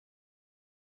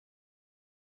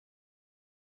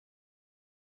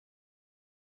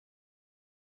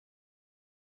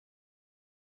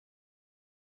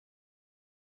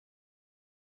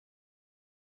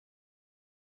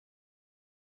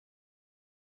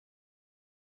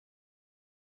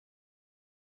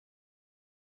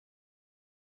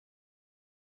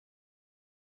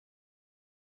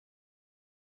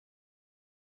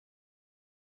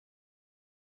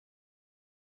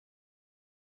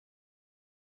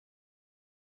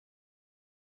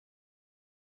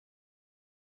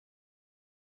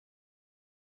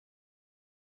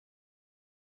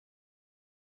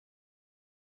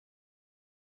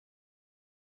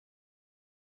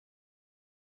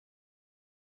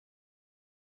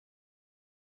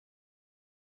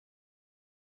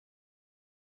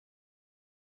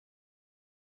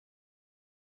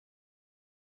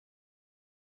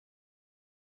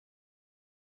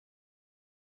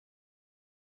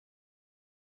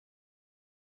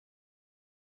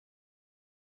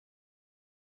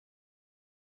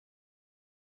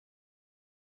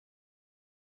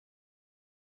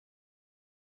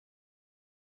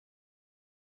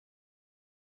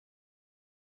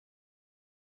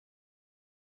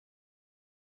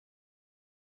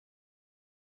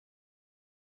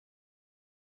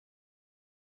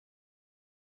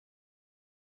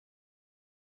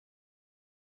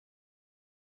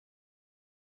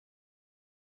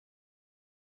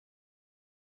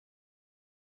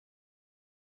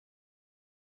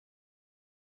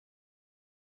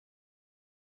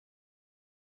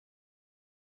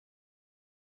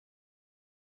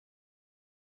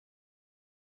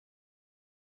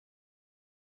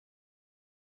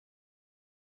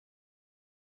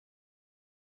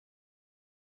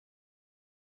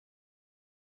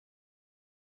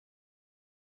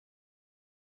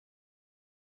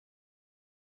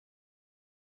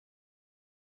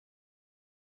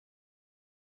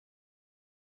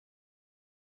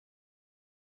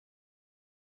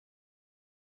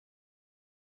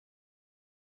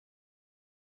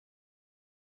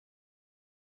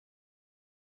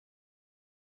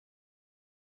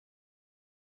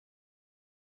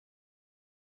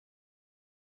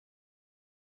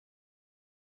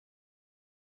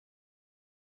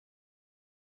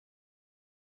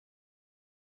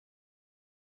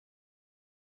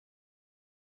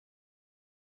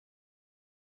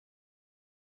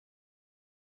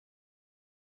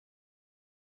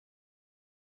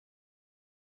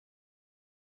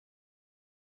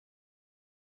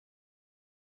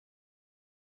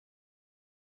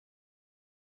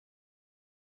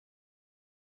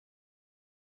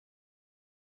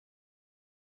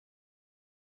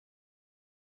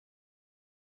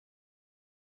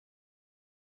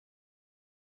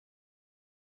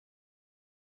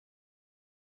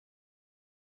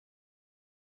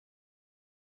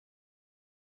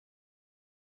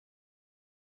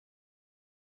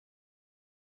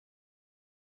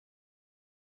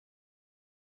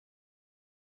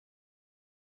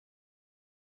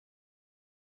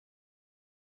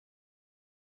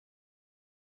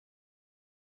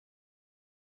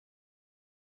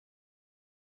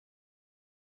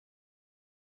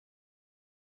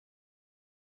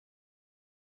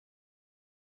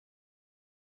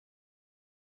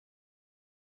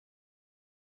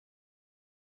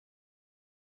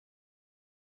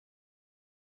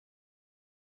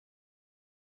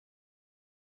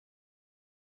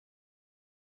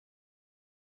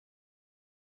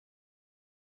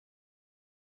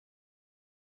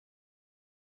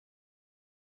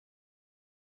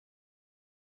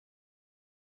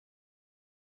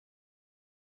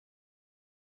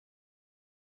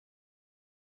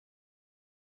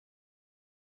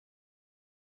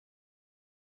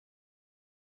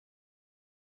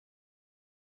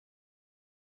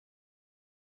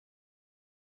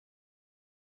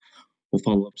We'll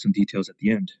follow up some details at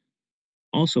the end.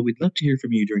 Also, we'd love to hear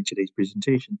from you during today's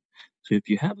presentation. So if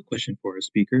you have a question for our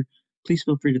speaker, please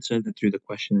feel free to send it through the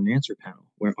question and answer panel,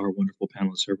 where our wonderful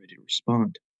panelists are ready to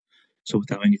respond. So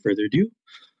without any further ado,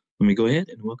 let me go ahead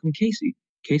and welcome Casey.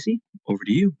 Casey, over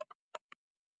to you.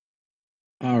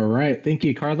 All right, thank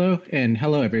you, Carlo, and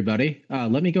hello, everybody.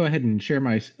 Let me go ahead and share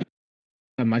my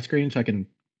screen so I can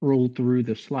roll through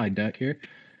the slide deck here.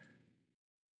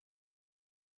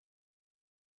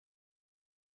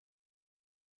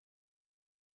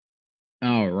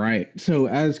 All right, so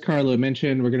as Carlo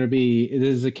mentioned, it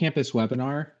is a campus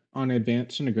webinar on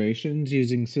advanced integrations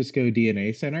using Cisco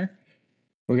DNA Center.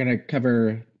 We're going to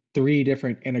cover 3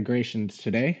 different integrations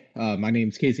today. My name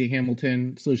is Casey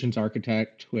Hamilton, Solutions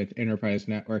Architect with Enterprise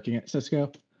Networking at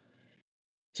Cisco.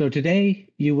 So today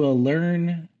you will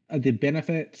learn the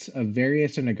benefits of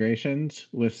various integrations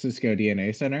with Cisco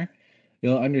DNA Center.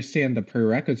 You'll understand the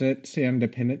prerequisites and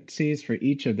dependencies for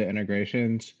each of the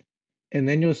integrations. And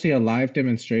then you'll see a live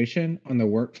demonstration on the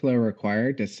workflow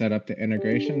required to set up the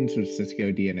integrations with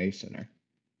Cisco DNA Center.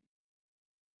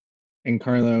 And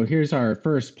Carlo, here's our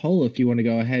first poll. If you want to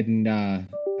go ahead and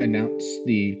announce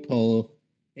the poll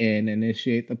and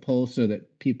initiate the poll so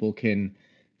that people can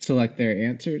select their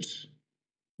answers.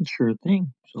 Sure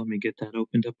thing. So let me get that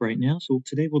opened up right now. So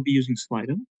today we'll be using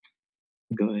Slido.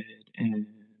 Go ahead and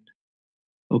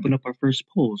open up our first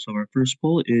poll. So our first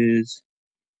poll is,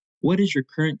 what is your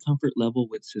current comfort level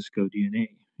with Cisco DNA?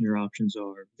 Your options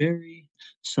are very,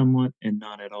 somewhat, and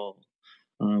not at all.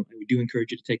 We do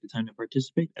encourage you to take the time to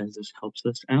participate, as this helps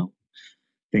us out.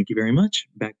 Thank you very much.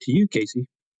 Back to you, Casey.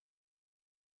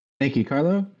 Thank you,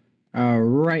 Carlo. All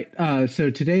right.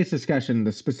 So today's discussion,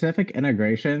 the specific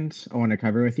integrations I want to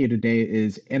cover with you today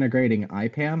is integrating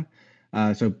IPAM,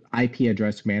 so IP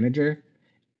Address Manager,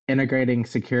 integrating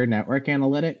Secure Network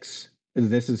Analytics.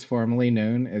 This is formerly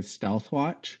known as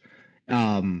StealthWatch.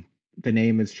 The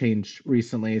name has changed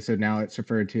recently, so now it's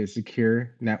referred to as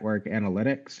Secure Network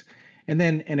Analytics. And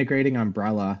then integrating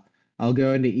Umbrella. I'll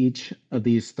go into each of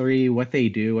these 3, what they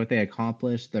do, what they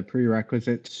accomplish, the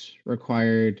prerequisites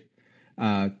required,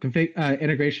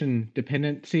 integration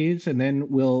dependencies, and then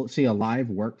we'll see a live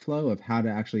workflow of how to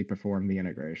actually perform the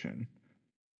integration.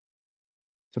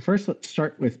 So first, let's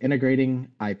start with integrating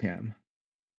IPAM.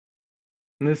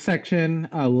 In this section,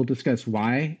 we'll discuss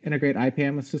why integrate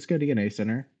IPAM with Cisco DNA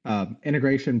Center,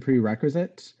 integration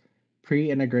prerequisites,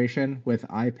 pre-integration with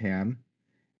IPAM,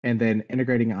 and then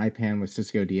integrating IPAM with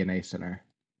Cisco DNA Center.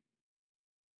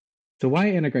 So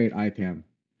why integrate IPAM?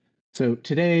 So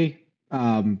today,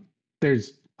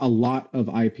 there's a lot of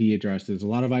IP addresses, a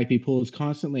lot of IP pools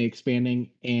constantly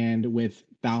expanding, and with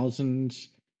thousands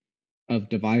of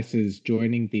devices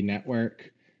joining the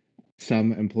network,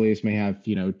 some employees may have,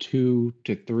 2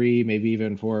 to 3, maybe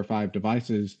even 4 or 5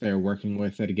 devices they're working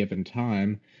with at a given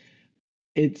time.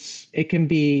 It can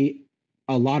be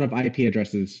a lot of IP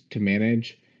addresses to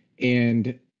manage,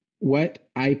 and what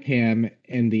IPAM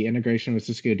and the integration with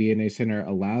Cisco DNA Center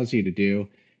allows you to do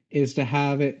is to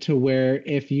have it to where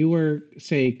if you were,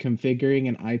 say, configuring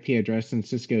an IP address in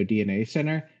Cisco DNA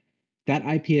Center, that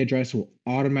IP address will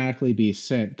automatically be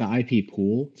sent the IP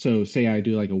pool. So say I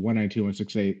do like a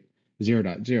 192.168.0.0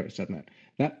 subnet.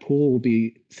 That pool will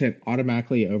be sent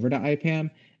automatically over to IPAM,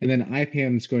 and then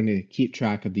IPAM is going to keep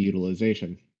track of the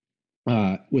utilization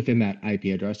within that IP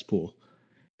address pool.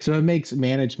 So it makes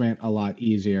management a lot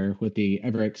easier with the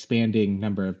ever-expanding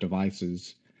number of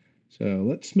devices. So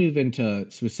let's move into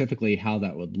specifically how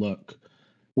that would look.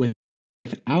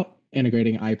 Without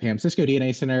integrating IPAM, Cisco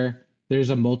DNA Center,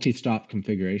 there's a multi-stop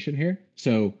configuration here.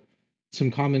 So some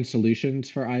common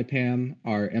solutions for IPAM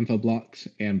are InfoBlocks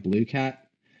and BlueCat.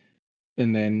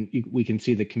 And then we can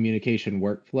see the communication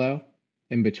workflow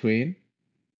in between.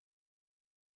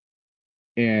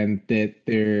 And that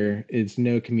there is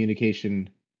no communication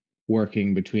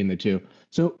working between the two.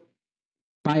 So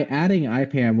by adding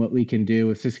IPAM, what we can do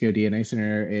with Cisco DNA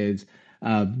Center is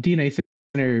DNA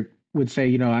Center would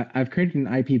say, I've created an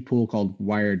IP pool called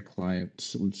wired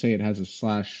clients. Let's say it has a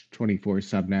 /24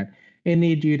 subnet. I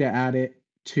need you to add it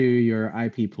to your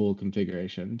IP pool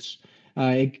configurations.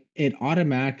 It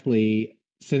automatically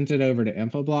sends it over to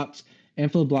InfoBlocks.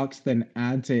 InfoBlocks then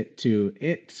adds it to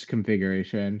its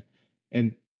configuration.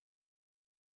 And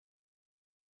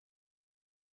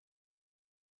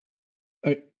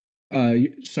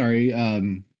sorry,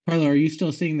 Carlo, are you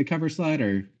still seeing the cover slide,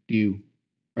 or does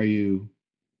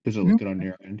it look good on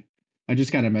your end? I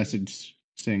just got a message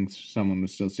saying someone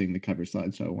was still seeing the cover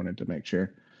slide, so I wanted to make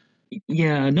sure.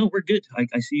 Yeah, no, we're good.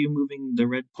 I see you moving the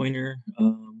red pointer.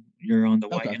 You're on the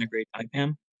Okay. Why Integrate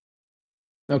IPAM.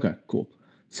 Okay, cool.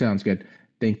 Sounds good.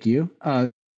 Thank you.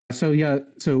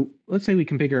 So let's say we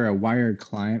configure a wired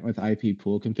client with IP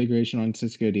pool configuration on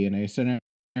Cisco DNA Center.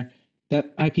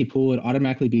 That IP pool would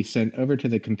automatically be sent over to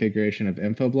the configuration of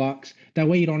info blocks. That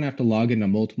way you don't have to log into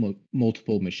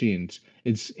multiple machines.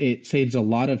 It saves a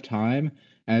lot of time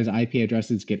as IP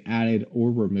addresses get added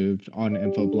or removed on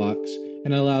info blocks,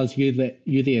 and allows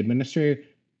the administrator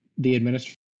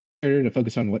to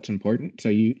focus on what's important. So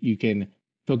you can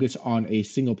focus on a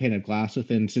single pane of glass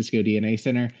within Cisco DNA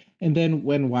Center. And then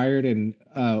when wired and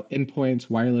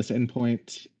wireless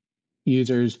endpoints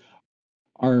users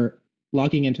are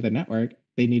logging into the network,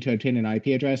 they need to obtain an IP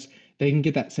address. They can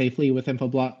get that safely with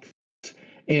InfoBlock.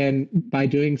 And by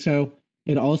doing so,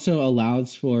 it also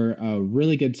allows for a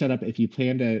really good setup if you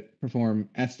plan to perform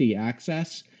SD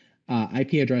access.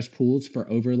 IP address pools for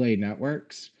overlay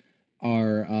networks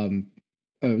are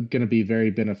going to be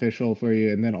very beneficial for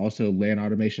you. And then also LAN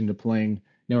automation, deploying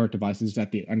network devices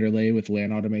that the underlay with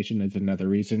LAN automation is another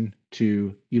reason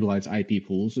to utilize IP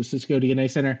pools with Cisco DNA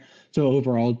Center. So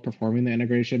overall, performing the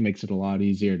integration makes it a lot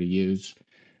easier to use.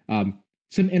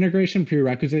 Some integration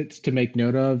prerequisites to make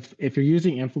note of: if you're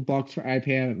using InfoBlocks for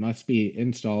IPAM, it must be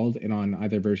installed and on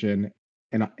either version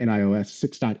in iOS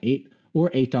 6.8 or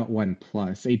 8.1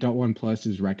 plus. 8.1 plus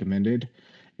is recommended.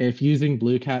 If using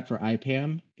BlueCat for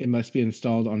IPAM, it must be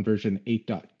installed on version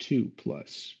 8.2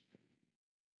 plus.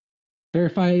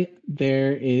 Verify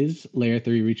there is layer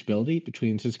 3 reachability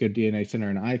between Cisco DNA Center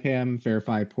and IPAM.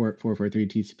 Verify port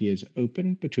 443 TCP is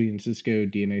open between Cisco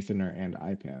DNA Center and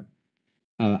IPAM.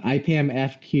 IPAM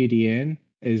FQDN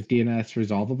is DNS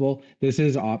resolvable. This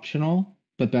is optional,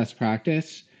 but best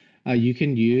practice. You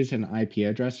can use an IP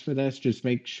address for this. Just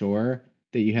make sure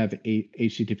that you have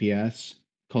HTTPS :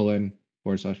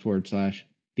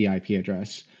 the IP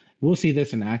address. We'll see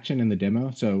this in action in the demo,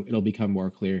 so it'll become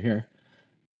more clear here.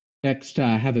 Next,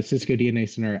 have a Cisco DNA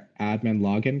Center admin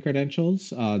login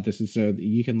credentials. This is so that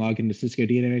you can log into Cisco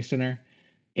DNA Center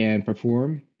and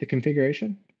perform the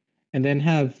configuration. And then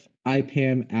have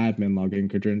IPAM admin login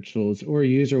credentials or a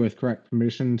user with correct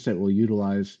permissions that will be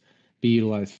utilized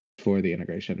for the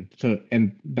integration. So,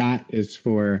 and that is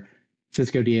for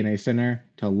Cisco DNA Center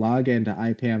to log into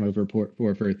IPAM over port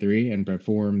 443 and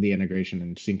perform the integration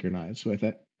and synchronize with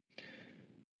it.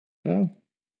 So,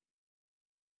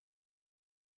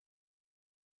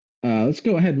 let's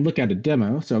go ahead and look at a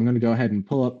demo. So I'm going to go ahead and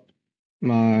pull up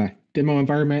my demo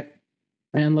environment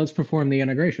and let's perform the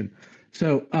integration.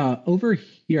 So over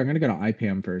here, I'm going to go to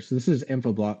IPAM first. This is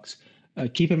InfoBlocks.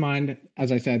 Keep in mind,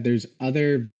 as I said, there's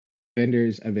other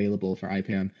vendors available for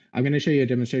IPAM. I'm going to show you a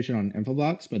demonstration on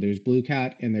InfoBlocks, but there's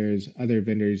BlueCat and there's other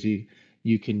vendors you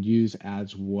can use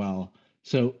as well.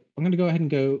 So I'm going to go ahead and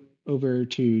go over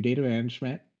to data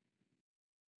management.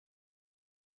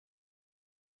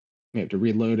 We have to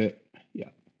reload it. Yeah.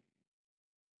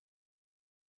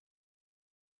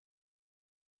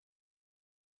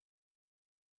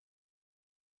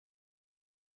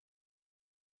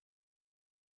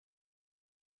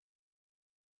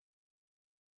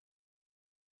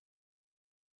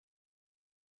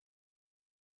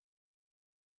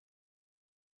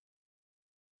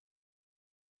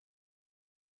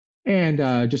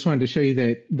 And just wanted to show you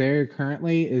that there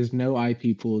currently is no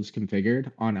IP pools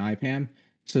configured on IPAM.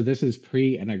 So this is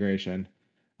pre-integration.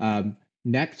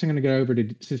 Next, I'm going to go over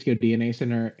to Cisco DNA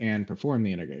Center and perform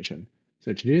the integration.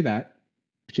 So to do that,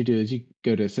 what you do is you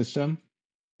go to System.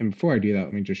 And before I do that,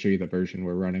 let me just show you the version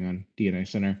we're running on DNA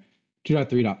Center,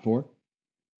 2.3.4.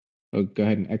 I'll go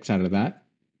ahead and X out of that.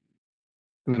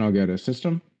 And then I'll go to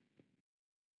System,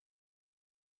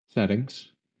 Settings,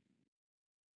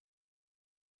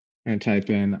 and type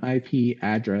in IP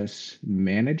address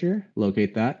manager,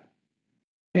 locate that.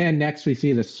 And next we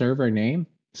see the server name,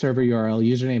 server URL,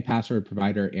 username, password,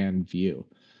 provider, and view.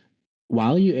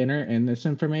 While you enter in this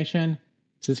information,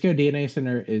 Cisco DNA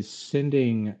Center is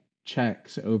sending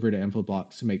checks over to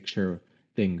InfoBlocks to make sure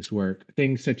things work.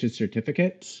 Things such as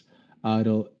certificates,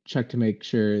 it'll check to make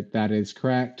sure that is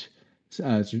correct.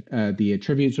 The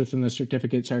attributes within the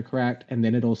certificates are correct, and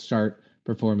then it'll start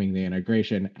performing the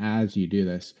integration as you do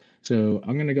this. So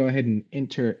I'm going to go ahead and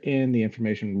enter in the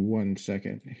information 1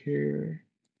 second here.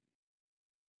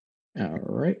 All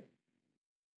right.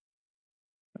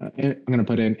 I'm going to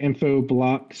put in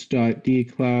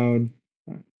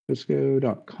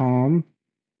infoblocks.dcloud.cisco.com.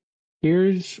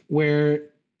 Here's where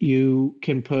you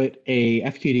can put a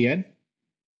FQDN,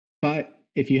 but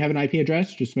if you have an IP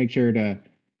address, just make sure to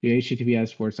do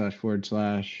https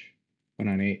 /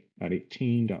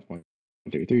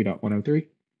 198.18.133.103.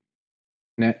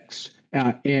 Next,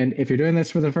 and if you're doing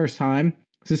this for the first time,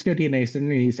 Cisco DNA Center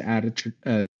needs to add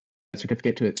a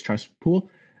certificate to its trust pool.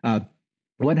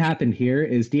 What happened here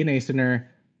is DNA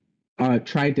Center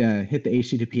tried to hit the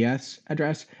HTTPS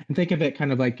address, and think of it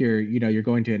kind of like you're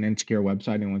going to an insecure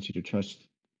website and wants you to trust,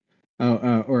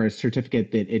 or a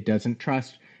certificate that it doesn't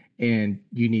trust, and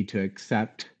you need to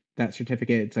accept that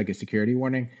certificate. It's like a security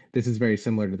warning. This is very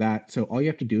similar to that. So all you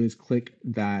have to do is click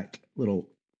that little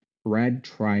red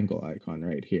triangle icon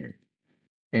right here.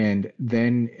 And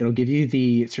then it'll give you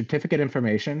the certificate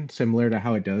information similar to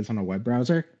how it does on a web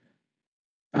browser.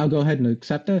 I'll go ahead and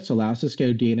accept this. Allow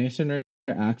Cisco DNA Center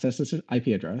to access this IP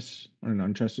address on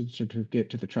an untrusted certificate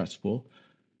to the trust pool.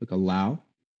 Click allow.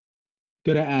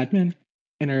 Go to admin,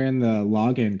 enter in the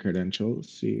login credentials.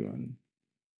 See you on.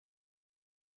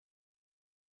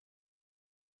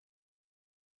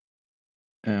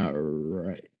 All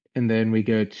right. And then we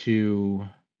go to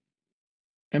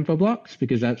info blocks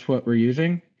because that's what we're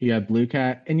using. You have Blue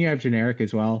Cat and you have generic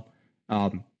as well.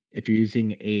 If you're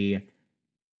using a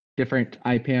different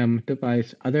IPAM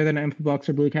device other than info blocks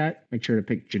or Blue Cat, make sure to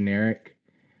pick generic.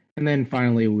 And then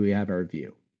finally, we have our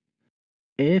view.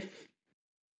 If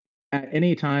at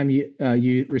any time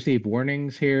you receive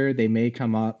warnings here, they may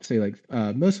come up. Say like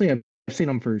mostly I've seen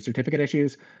them for certificate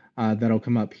issues. That'll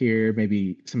come up here.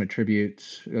 Maybe some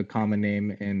attributes, a common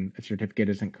name, and a certificate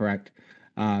isn't correct.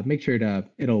 Make sure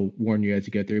it'll warn you as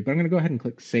you go through. But I'm going to go ahead and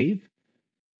click save.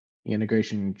 The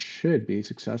integration should be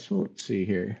successful. Let's see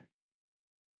here.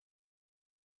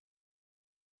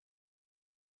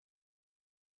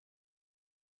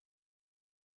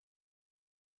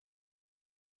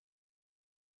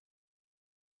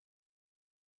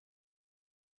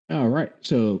 All right,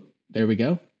 so there we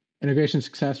go. Integration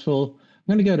successful.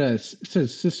 I'm going to go to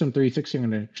System 360. I'm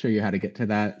going to show you how to get to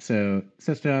that. So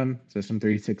System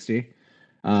 360.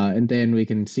 And then we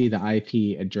can see the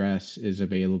IP address is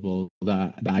available.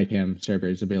 The IPAM server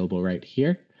is available right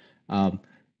here.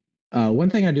 One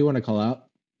thing I do want to call out,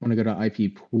 I want to go to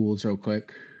IP pools real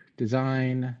quick.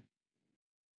 Design,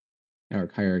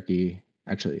 network hierarchy,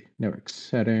 actually network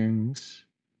settings,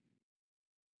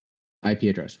 IP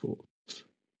address pools.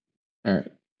 All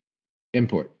right,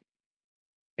 import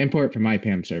from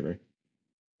IPAM server.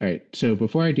 All right, so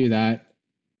before I do that,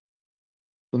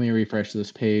 let me refresh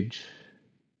this page.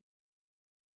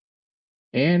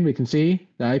 And we can see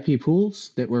the IP pools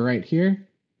that were right here,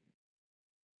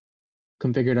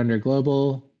 configured under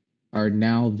global, are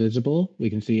now visible. We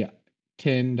can see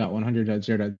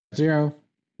 10.100.0.0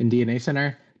 in DNA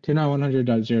Center,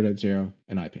 10.100.0.0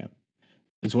 in IPAM,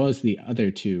 as well as the other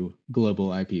two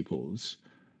global IP pools.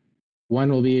 One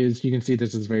will be used, you can see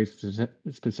this is very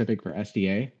specific for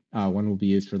SDA. One will be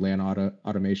used for LAN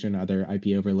automation, other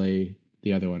IP overlay,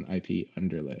 the other one IP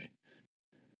underlay.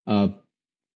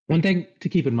 One thing to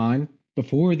keep in mind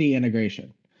before the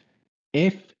integration,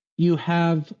 if you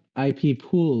have IP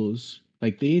pools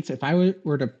like these, if I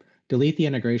were to delete the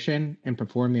integration and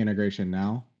perform the integration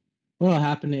now, what will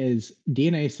happen is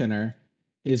DNA Center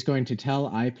is going to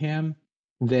tell IPAM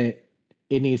that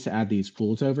it needs to add these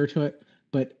pools over to it,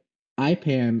 but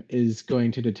IPAM is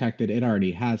going to detect that it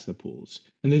already has the pools,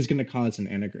 and this is going to cause an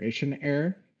integration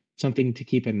error. Something to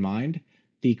keep in mind.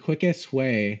 The quickest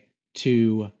way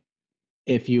to,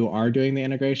 if you are doing the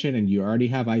integration and you already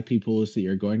have IP pools that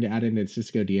you're going to add into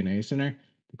Cisco DNA Center,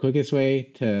 the quickest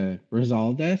way to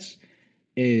resolve this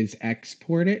is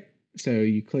export it. So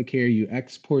you click here, you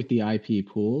export the IP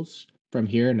pools from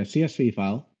here in a CSV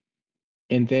file,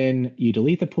 and then you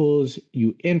delete the pools,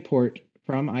 you import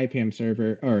from IPAM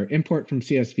server, or import from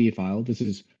CSV file. This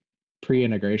is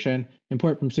pre-integration.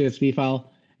 Import from CSV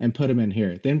file and put them in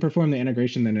here. Then perform the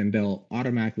integration, and they'll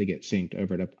automatically get synced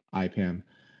over to IPAM.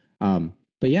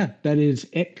 But yeah, that is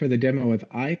it for the demo with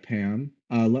IPAM.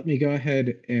 Let me go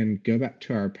ahead and go back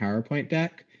to our PowerPoint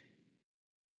deck.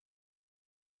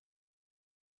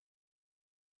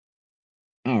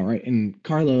 All right, and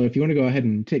Carlo, if you want to go ahead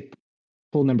and take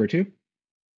poll number 2.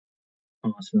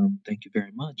 Awesome. Thank you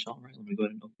very much. All right, let me go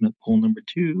ahead and open up poll number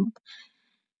 2.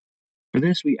 For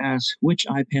this, we ask, which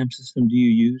IPAM system do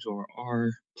you use or are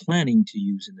planning to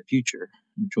use in the future?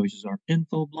 The choices are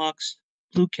InfoBlocks,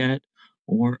 BlueCat,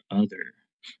 or other.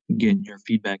 Again, your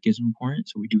feedback is important,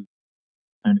 so we do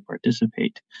plan to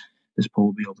participate. This poll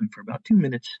will be open for about 2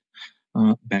 minutes.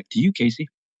 Back to you, Casey.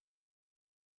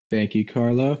 Thank you,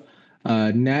 Carlo.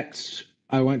 Next,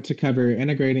 I want to cover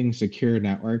integrating secure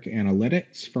network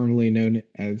analytics, formerly known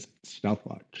as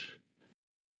StealthWatch.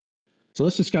 So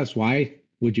let's discuss why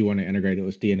would you want to integrate it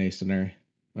with DNA Center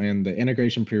and the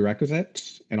integration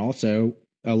prerequisites, and also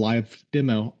a live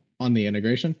demo on the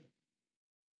integration.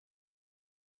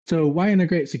 So why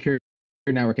integrate secure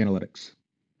network analytics?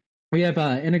 We have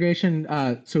integration.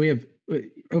 So we have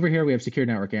over here, we have secure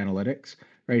network analytics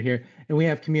right here, and we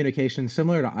have communication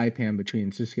similar to IPAM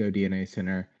between Cisco DNA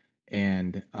Center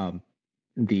and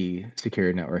the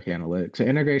secure network analytics. So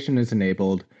integration is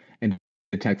enabled and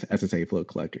detects SSA flow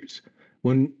collectors.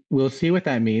 When we'll see what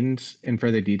that means in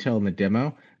further detail in the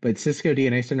demo, but Cisco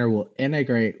DNA Center will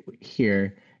integrate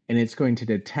here, and it's going to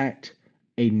detect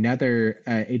another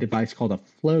a device called a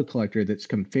flow collector that's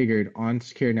configured on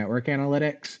secure network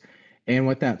analytics. And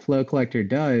what that flow collector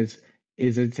does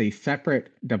is it's a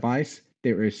separate device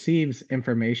that receives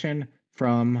information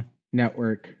from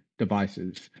network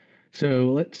devices.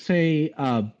 So let's say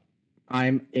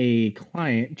I'm a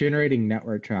client generating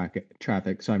network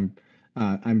traffic. So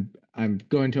I'm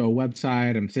going to a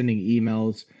website. I'm sending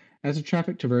emails. As the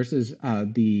traffic traverses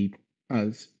the uh,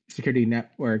 security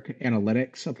network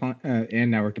analytics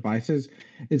and network devices,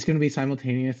 it's going to be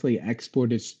simultaneously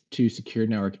exported to secure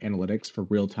network analytics for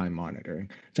real-time monitoring.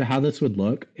 So how this would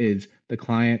look is the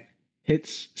client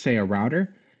hits, say, a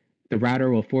router. The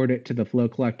router will forward it to the flow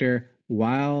collector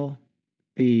while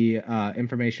the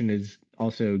information is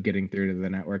also getting through to the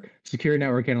network. Secure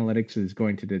network analytics is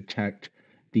going to detect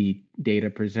the data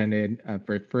presented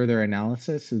for further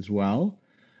analysis as well.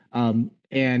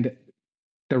 And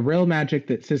the real magic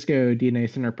that Cisco DNA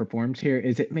Center performs here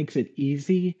is it makes it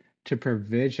easy to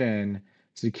provision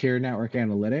secure network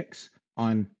analytics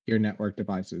on your network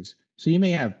devices. So you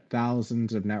may have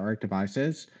thousands of network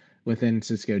devices within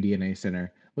Cisco DNA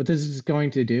Center. What this is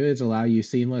going to do is allow you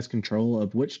seamless control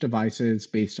of which devices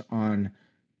based on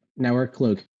network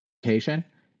location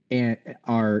and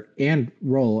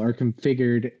role are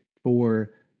configured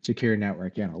for secure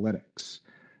network analytics.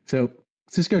 So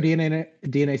Cisco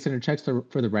DNA Center checks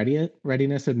for the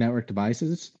readiness of network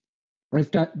devices.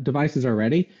 If devices are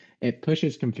ready, it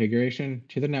pushes configuration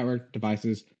to the network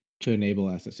devices to enable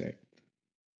SSA.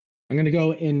 I'm going to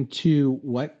go into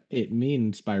what it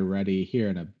means by ready here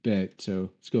in a bit. So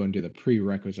let's go into the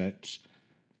prerequisites.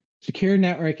 Secure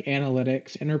network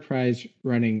analytics enterprise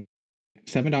running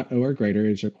 7.0 or greater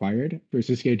is required for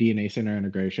Cisco DNA Center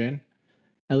integration.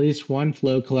 At least one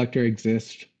flow collector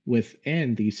exists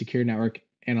within the Secure Network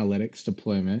Analytics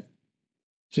deployment.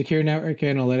 Secure Network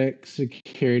Analytics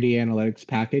Security Analytics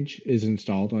package is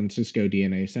installed on Cisco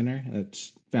DNA Center.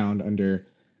 That's found under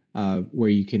where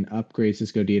you can upgrade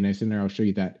Cisco DNA Center. I'll show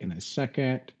you that in a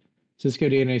second. Cisco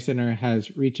DNA Center has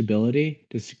reachability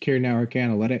to Secure Network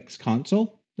Analytics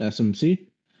console, SMC.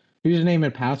 Username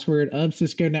and password of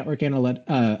Cisco Network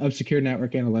of Secure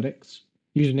Network Analytics.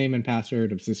 Username and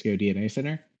password of Cisco DNA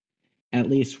Center. At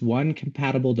least one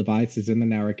compatible device is in the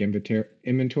network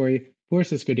inventory for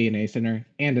Cisco DNA Center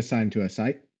and assigned to a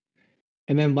site.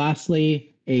 And then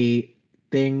lastly, a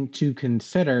thing to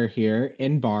consider here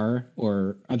in bar,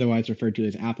 or otherwise referred to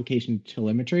as application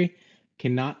telemetry,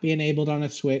 cannot be enabled on a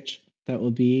switch that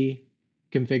will be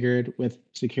configured with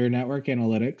secure network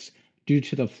analytics due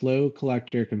to the flow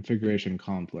collector configuration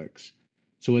conflicts.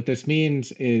 So what this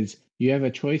means is you have a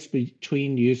choice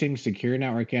between using secure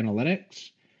network analytics,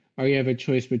 or you have a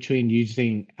choice between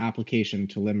using application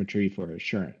telemetry for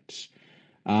assurance.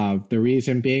 The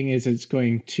reason being is it's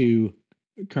going to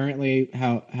currently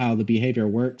how the behavior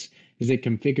works is it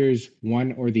configures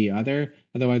one or the other.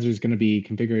 Otherwise, there's going to be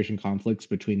configuration conflicts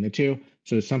between the two.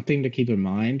 So something to keep in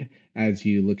mind as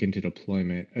you look into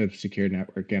deployment of secure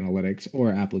network analytics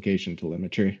or application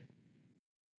telemetry.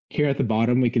 Here at the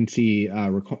bottom, we can see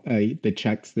the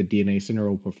checks the DNA Center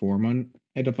will perform on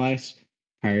a device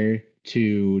prior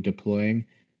to deploying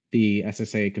the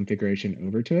SSA configuration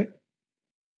over to it.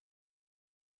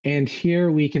 And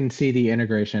here we can see the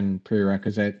integration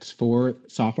prerequisites for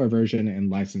software version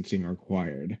and licensing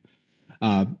required.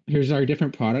 Here's our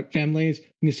different product families.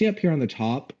 You can see up here on the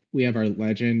top, we have our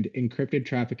legend encrypted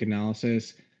traffic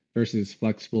analysis versus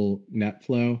flexible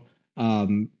NetFlow.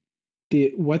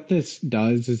 What this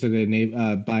does is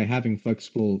it by having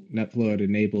flexible NetFlow, it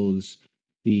enables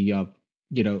the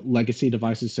legacy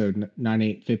devices, so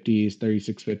 9850s,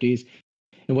 3650s.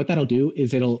 And what that'll do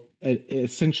is it'll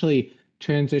essentially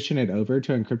transition it over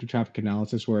to encrypted traffic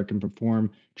analysis where it can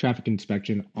perform traffic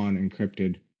inspection on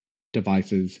encrypted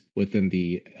devices within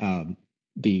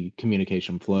the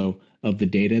communication flow of the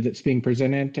data that's being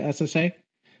presented to SSA.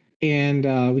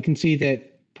 And we can see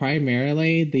that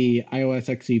primarily the iOS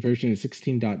XE version is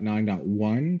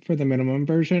 16.9.1 for the minimum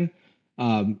version.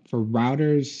 For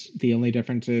routers, the only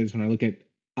difference is when I look at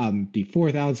the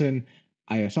 4000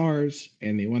 ISRs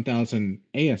and the 1000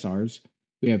 ASRs,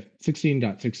 we have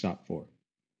 16.6.4.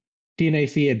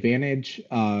 DNAC Advantage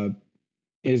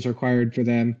is required for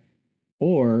them,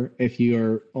 or if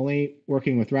you're only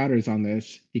working with routers on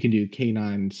this, you can do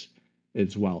K9s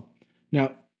as well.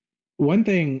 Now, one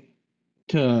kind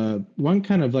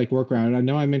of like workaround, I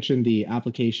know I mentioned the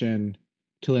application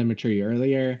telemetry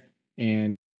earlier,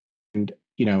 and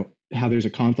how there's a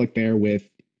conflict there with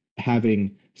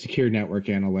having secure network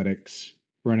analytics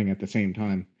running at the same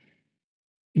time.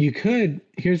 You could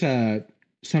here's a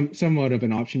somewhat of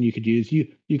an option you could use.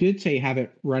 You could say have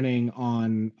it running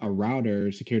on a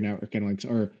router, secure network analytics,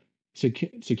 or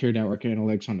secure network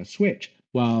analytics on a switch,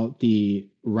 while the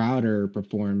router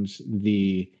performs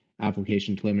the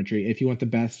application telemetry. If you want the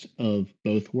best of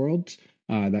both worlds,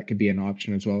 that could be an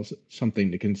option as well,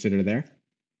 something to consider there.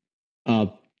 Uh,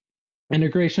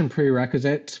 Integration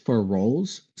prerequisites for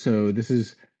roles. So this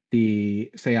is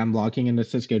say I'm logging into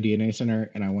Cisco DNA Center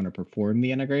and I want to perform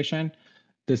the integration.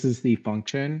 This is the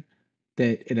function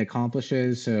that it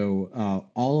accomplishes. So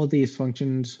all of these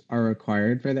functions are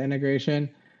required for the integration.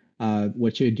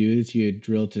 What you would do is you would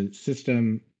drill to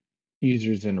system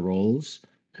users and roles,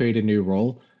 create a new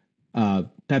role.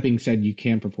 That being said, you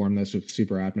can perform this with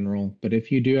super admin role, but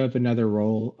if you do have another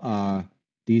role,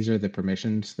 these are the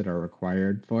permissions that are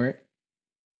required for it.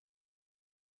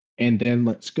 And then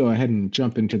let's go ahead and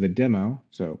jump into the demo.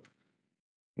 So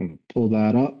I'm going to pull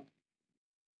that up.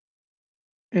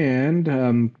 And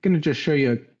I'm going to just show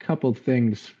you a couple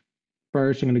things.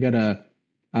 First, I'm going to go to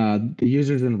the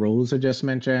users and roles I just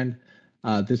mentioned.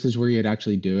 This is where you'd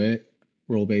actually do it,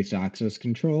 role-based access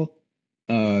control.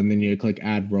 And then you click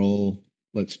add role,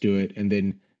 let's do it. And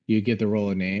then you give the role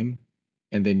a name.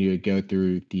 And then you would go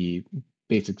through the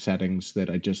basic settings that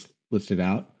I just listed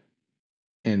out.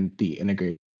 And the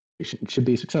integration should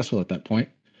be successful at that point.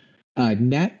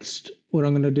 Next, what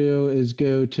I'm going to do is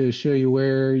go to show you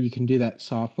where you can do that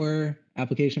software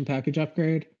application package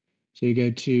upgrade. So you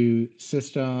go to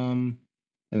System,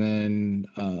 and then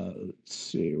let's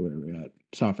see where we're at,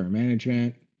 Software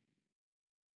Management.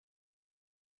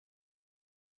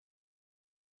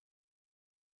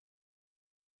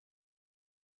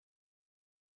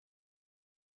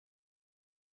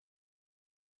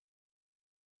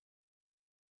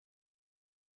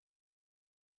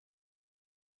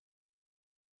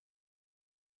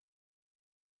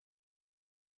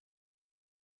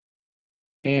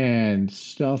 And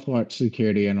StealthWatch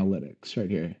Security Analytics right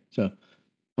here. So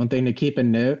one thing to keep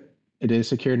in note, it is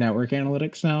secure network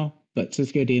analytics now, but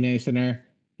Cisco DNA Center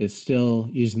is still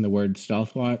using the word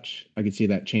StealthWatch. I can see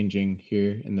that changing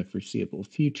here in the foreseeable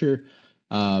future.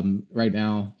 Right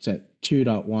now, it's at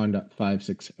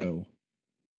 2.1.560.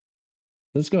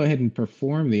 Let's go ahead and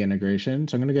perform the integration.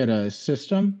 So I'm going to go to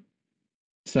System,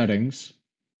 Settings,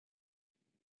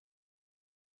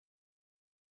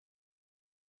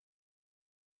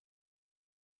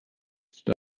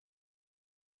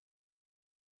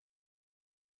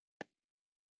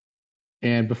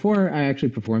 and before I actually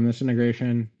perform this integration,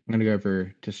 I'm going to go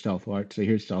over to StealthWatch. So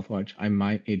here's StealthWatch. I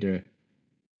might need to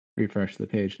refresh the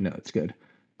page. No, it's good.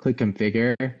 Click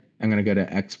Configure. I'm going to go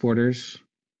to Exporters.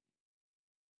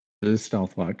 This is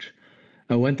StealthWatch.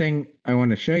 One thing I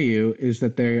want to show you is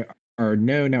that there are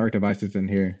no network devices in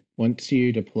here. Once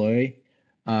you deploy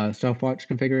StealthWatch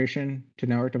configuration to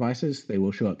network devices, they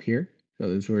will show up here. So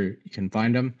this is where you can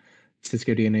find them.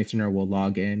 Cisco DNA Center will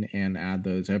log in and add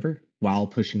those over while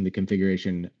pushing the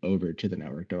configuration over to the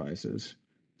network devices.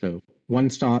 So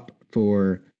one stop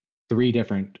for 3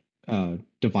 different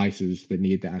devices that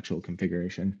need the actual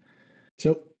configuration.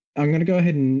 So I'm going to go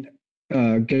ahead and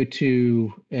go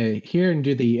to here and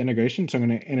do the integration. So I'm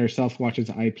going to enter StealthWatch's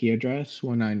IP address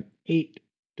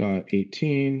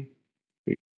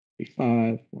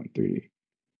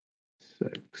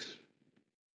 198.18.35.136.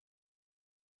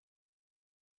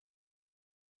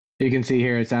 You can see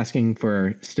here it's asking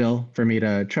for me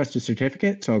to trust a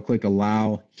certificate. So I'll click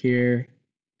allow here,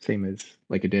 same as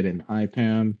like I did in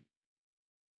IPAM.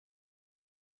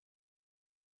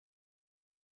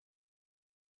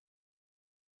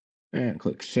 And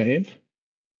click save.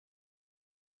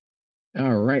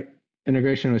 All right,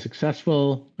 integration was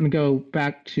successful. I'm gonna go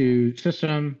back to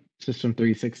System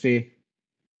 360.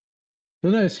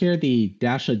 You'll notice here the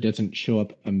dashlet doesn't show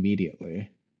up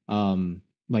immediately,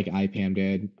 like IPAM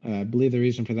did. I believe the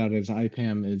reason for that is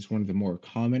IPAM is one of the more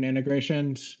common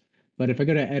integrations. But if I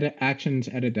go to Edit Actions,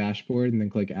 Edit Dashboard, and then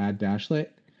click Add Dashlet,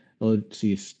 we'll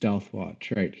see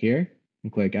StealthWatch right here,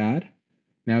 and click Add.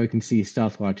 Now we can see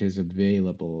StealthWatch is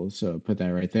available, so put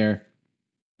that right there.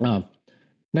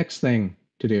 Next thing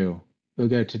to do, we'll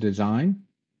go to Design,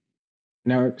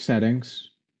 Network Settings.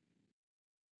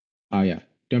 Oh yeah,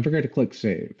 don't forget to click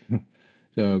Save.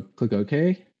 So click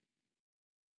OK.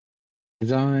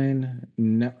 Design,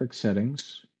 Network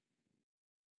Settings.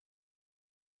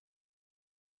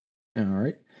 All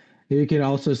right. You can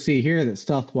also see here that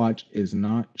StealthWatch is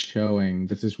not showing.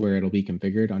 This is where it'll be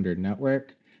configured under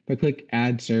Network. If I click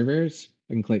Add Servers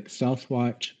and click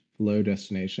StealthWatch Flow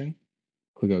Destination,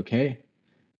 click OK.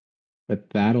 what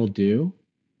that'll do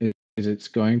is it's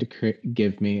going to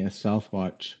give me a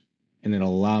StealthWatch, and it'll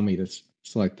allow me to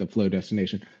select the flow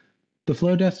destination. The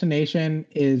flow destination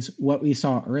is what we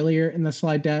saw earlier in the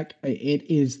slide deck. It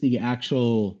is the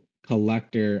actual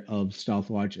collector of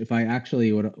StealthWatch. If I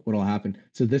actually, what'll happen?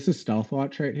 So this is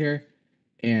StealthWatch right here,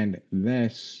 and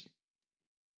this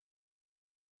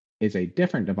is a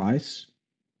different device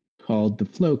called the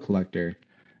flow collector.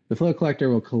 The flow collector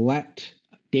will collect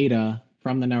data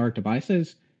from the network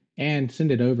devices and send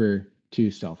it over to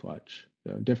StealthWatch.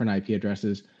 So different IP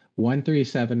addresses.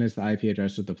 137 is the IP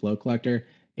address of the flow collector.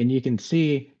 And you can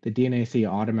see the DNAC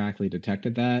automatically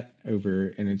detected that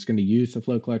over, and it's going to use the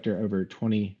flow collector over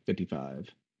 2055.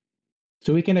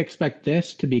 So we can expect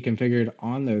this to be configured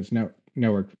on those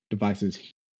network devices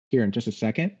here in just a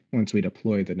second once we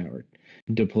deploy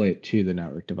it to the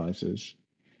network devices.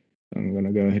 I'm going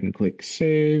to go ahead and click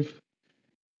save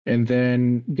and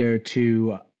then go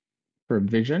to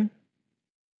provision,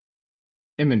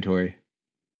 inventory.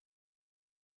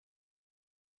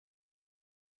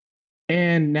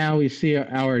 And now we see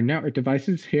our network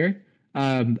devices here.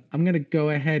 I'm going to go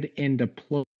ahead and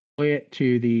deploy it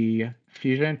to the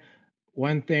Fusion.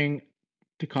 One thing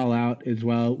to call out as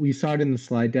well, we saw it in the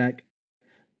slide deck.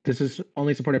 This is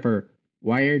only supported for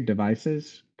wired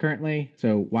devices currently,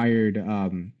 so wired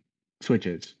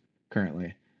switches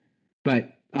currently.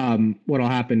 But what'll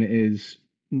happen is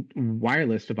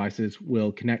wireless devices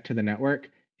will connect to the network,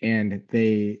 and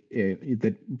the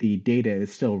data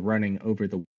is still running over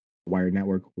the wired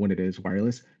network when it is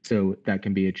wireless. So that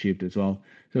can be achieved as well.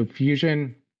 So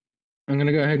Fusion, I'm going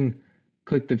to go ahead and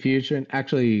click the Fusion.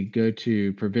 Actually, go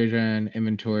to Provision,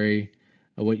 Inventory.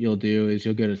 What you'll do is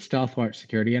you'll go to StealthWatch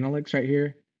Security Analytics right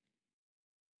here,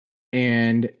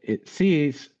 and it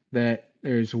sees that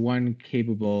there's one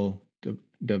capable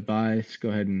device. Go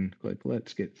ahead and click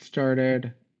Let's Get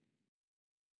Started.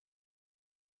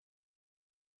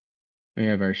 We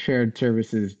have our shared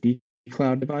services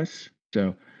cloud device.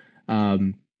 So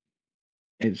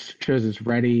it shows it's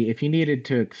ready. If you needed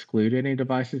to exclude any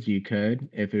devices, you could,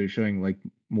 if it was showing like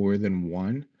more than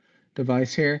one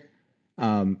device here.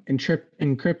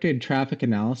 Encrypted traffic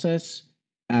analysis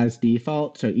as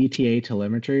default. So ETA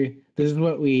telemetry. This is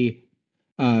what we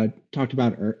talked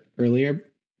about earlier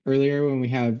when we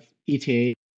have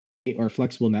ETA or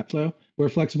flexible net flow. Where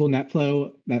flexible net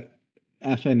flow, that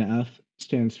FNF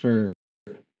stands for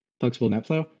flexible net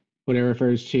flow. What it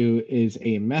refers to is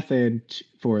a method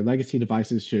for legacy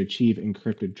devices to achieve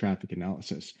encrypted traffic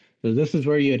analysis. So this is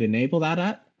where you'd enable that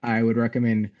at. I would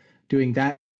recommend doing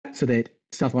that so that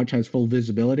StealthWatch has full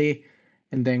visibility,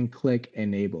 and then click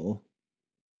enable.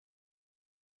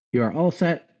 You are all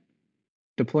set.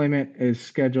 Deployment is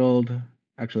scheduled.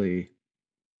 Actually,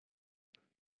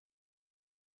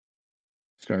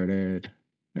 started.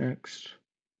 Next.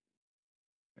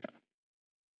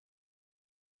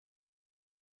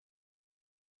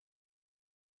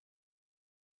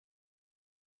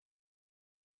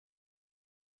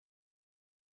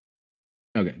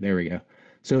 Okay, there we go.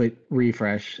 So it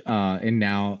refresh, and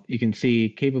now you can see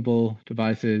capable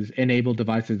devices, enabled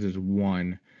devices is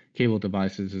 1, cable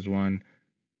devices is 1.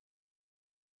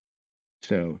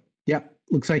 So yeah,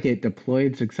 looks like it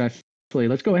deployed successfully.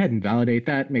 Let's go ahead and validate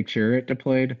that, make sure it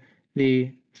deployed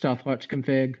the StealthWatch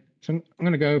config. So I'm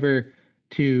going to go over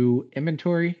to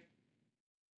inventory.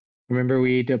 Remember,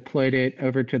 we deployed it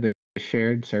over to the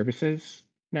shared services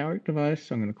network device.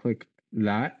 So I'm going to click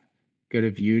that, go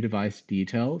to view device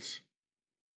details.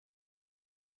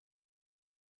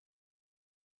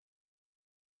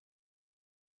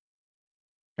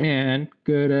 And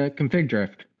go to config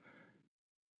drift.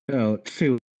 So let's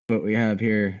see what we have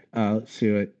here. Let's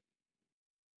see what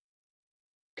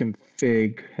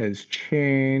config has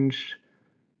changed.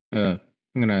 I'm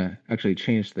gonna actually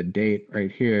change the date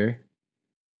right here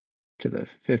to the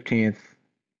 15th.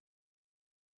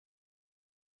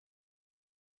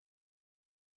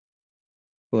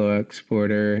 Flow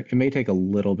exporter. It may take a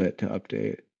little bit to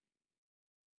update.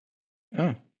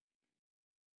 Oh,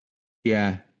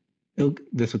 yeah.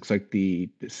 This looks like the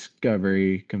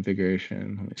discovery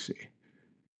configuration. Let me see.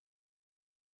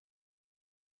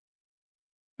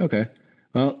 Okay.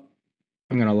 Well,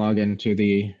 I'm gonna log into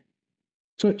the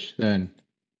switch then,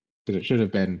 because it should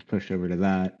have been pushed over to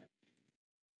that.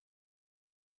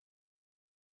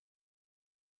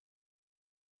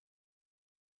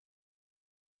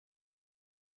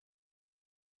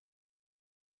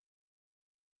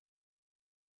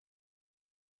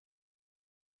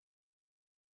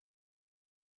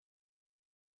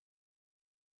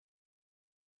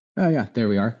 Oh yeah, there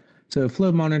we are. So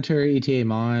flow monitor, ETA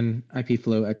mon, IP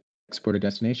flow exported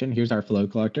destination. Here's our flow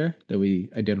collector that we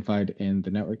identified in the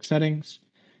network settings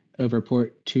over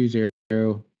port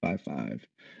 2055.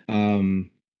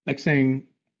 Next thing,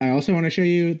 I also want to show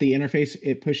you the interface.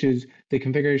 It pushes the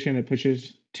configuration. It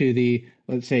pushes to the,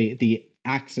 let's say, the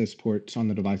access ports on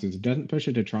the devices. It doesn't push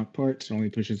it to trunk ports. It only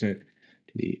pushes it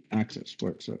to the access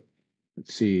ports. So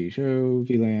let's see, show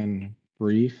VLAN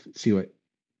brief, see what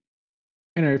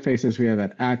interfaces we have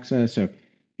at access. So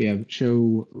we have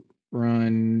show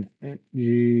run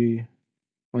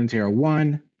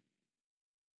G101.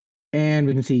 And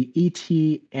we can see ET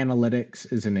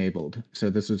analytics is enabled. So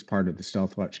this is part of the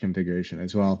StealthWatch configuration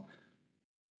as well.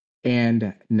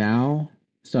 And now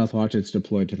StealthWatch is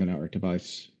deployed to the network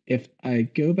device. If I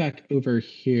go back over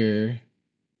here,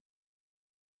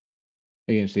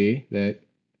 you can see that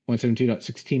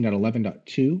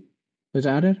 172.16.11.2 was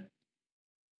added.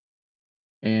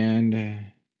 And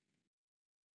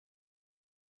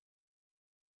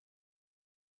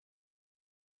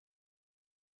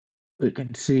we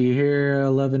can see here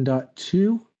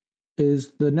 11.2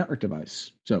 is the network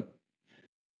device. So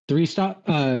three stops.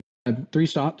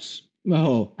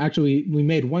 Oh, actually, we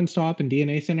made one stop in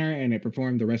DNA Center, and it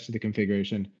performed the rest of the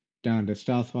configuration down to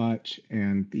StealthWatch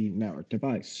and the network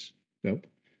device. So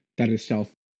that is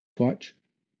StealthWatch.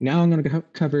 Now I'm going to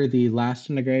cover the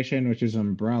last integration, which is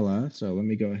Umbrella. So let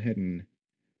me go ahead and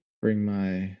bring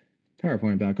my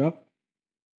PowerPoint back up.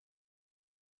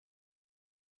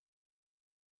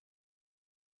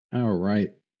 All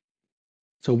right.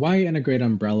 So why integrate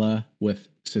Umbrella with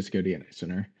Cisco DNA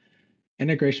Center?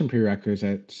 Integration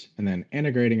prerequisites, and then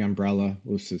integrating Umbrella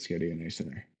with Cisco DNA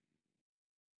Center.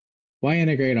 Why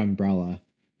integrate Umbrella?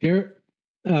 Here,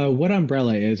 what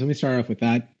Umbrella is, let me start off with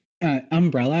that.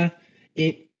 Umbrella,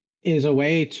 it is a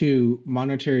way to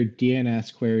monitor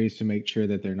DNS queries to make sure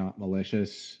that they're not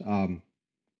malicious.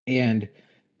 And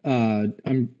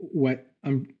what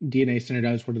DNA Center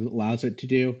does, what it allows it to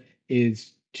do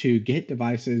is to get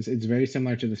devices. It's very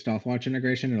similar to the StealthWatch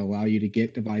integration. It'll allow you to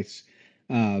get device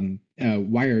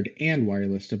wired and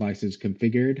wireless devices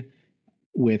configured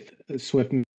with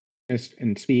swiftness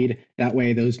and speed. That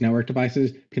way, those network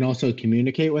devices can also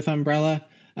communicate with Umbrella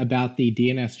about the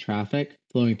DNS traffic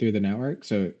flowing through the network.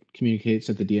 So it communicates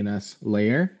at the DNS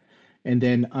layer. And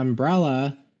then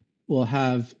Umbrella will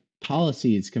have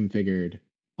policies configured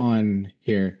on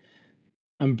here.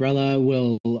 Umbrella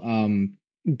will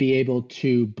be able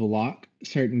to block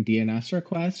certain DNS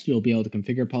requests. You'll be able to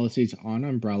configure policies on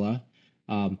Umbrella.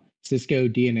 Cisco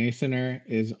DNA Center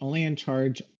is only in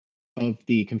charge of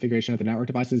the configuration of the network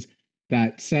devices.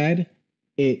 That said,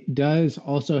 it does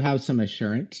also have some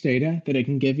assurance data that it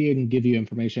can give you. It can give you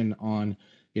information on,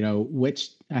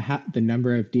 which the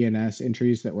number of DNS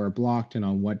entries that were blocked and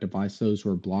on what device those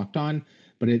were blocked on.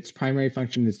 But its primary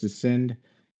function is to send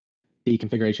the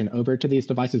configuration over to these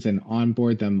devices and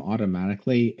onboard them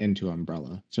automatically into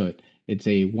Umbrella. So it's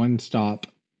a one-stop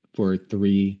for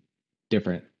 3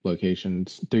 different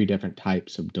locations, 3 different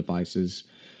types of devices.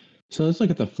 So let's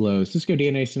look at the flow. Cisco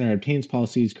DNA Center obtains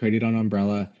policies created on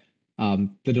Umbrella.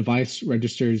 The device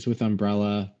registers with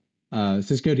Umbrella.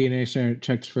 Cisco DNA Center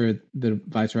checks for the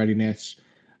device readiness.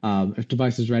 If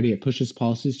device is ready, it pushes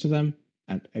policies to them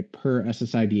at a per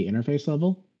SSID interface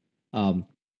level. And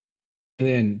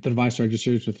then the device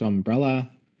registers with Umbrella.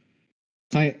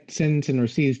 Client sends and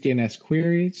receives DNS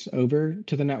queries over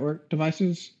to the network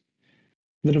devices.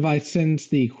 The device sends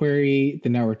the query, the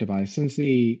network device sends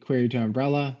the query to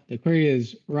Umbrella. The query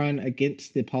is run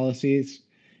against the policies.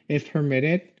 If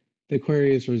permitted, the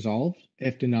query is resolved.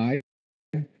 If denied,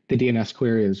 the DNS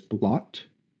query is blocked.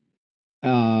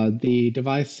 The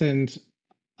device sends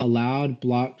allowed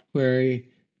blocked query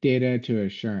data to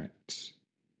assurance.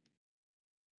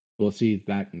 We'll see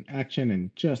that in action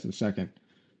in just a second.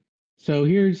 So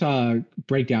here's a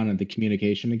breakdown of the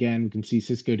communication again. We can see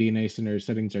Cisco DNA Center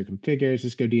settings are configured.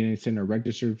 Cisco DNA Center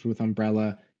registers with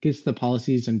Umbrella, gets the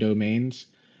policies and domains.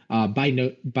 By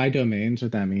domains,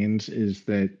 what that means is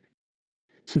that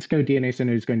Cisco DNA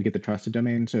Center is going to get the trusted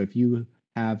domain. So if you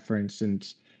have, for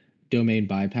instance, domain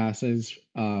bypasses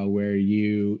where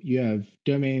you have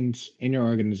domains in your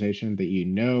organization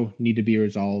that need to be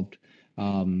resolved,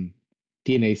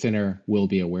 DNA Center will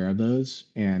be aware of those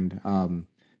and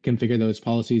configure those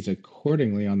policies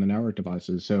accordingly on the network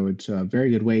devices. So it's a very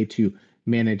good way to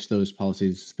manage those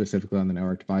policies specifically on the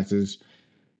network devices.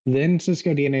 Then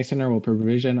Cisco DNA Center will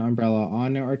provision Umbrella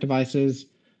on network devices.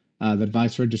 The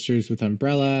device registers with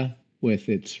Umbrella with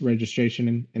its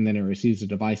registration, and then it receives a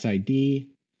device ID.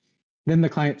 Then the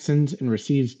client sends and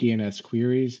receives DNS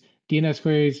queries. DNS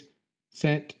queries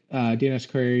sent DNS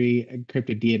query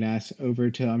encrypted DNS over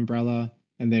to Umbrella,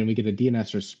 and then we get a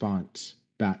DNS response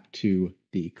back to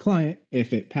the client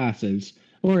if it passes,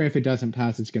 or if it doesn't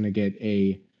pass, it's going to get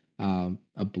a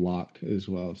block as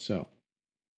well. So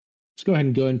let's go ahead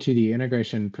and go into the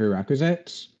integration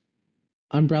prerequisites.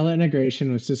 Umbrella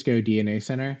integration with Cisco DNA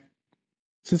Center.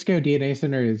 Cisco DNA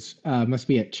Center must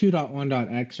be at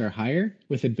 2.1.x or higher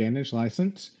with Advantage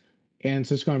license, and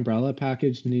Cisco Umbrella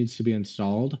package needs to be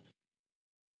installed.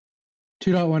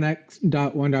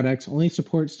 2.1.x only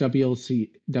supports WLCs.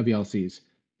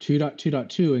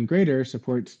 2.2.2 and greater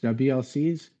supports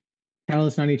WLCs,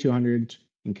 Catalyst 9200,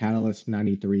 and Catalyst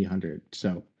 9300.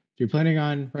 So if you're planning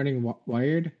on running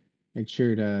wired, make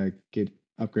sure to get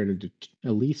upgraded to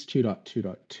at least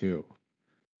 2.2.2.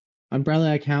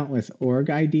 Umbrella account with org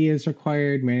ID is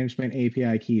required, management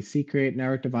API key secret,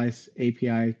 network device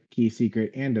API key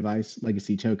secret, and device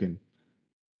legacy token.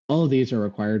 All of these are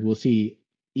required. We'll see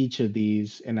each of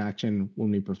these in action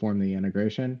when we perform the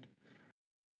integration.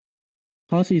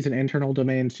 Policies and internal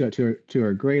domains 2.2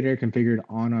 or greater configured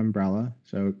on Umbrella.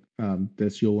 So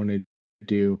this you'll want to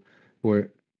do for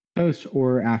post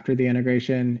or after the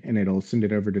integration, and it'll send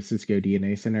it over to Cisco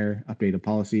DNA Center, updated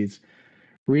policies.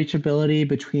 Reachability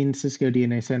between Cisco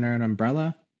DNA Center and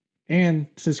Umbrella, and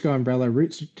Cisco Umbrella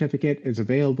root certificate is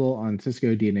available on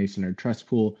Cisco DNA Center Trust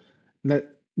Pool.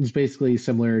 That is basically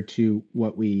similar to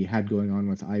what we had going on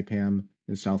with IPAM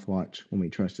and StealthWatch when we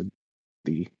trusted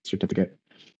the certificate.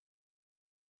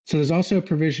 So there's also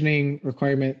provisioning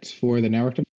requirements for the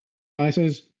network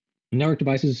devices. Network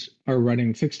devices are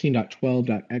running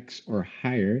 16.12.x or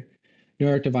higher.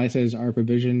 Network devices are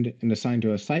provisioned and assigned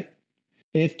to a site.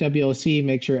 If WLC,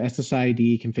 make sure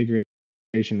SSID configuration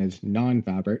is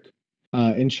non-fabric.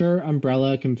 Ensure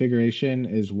Umbrella configuration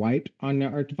is wiped on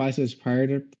network devices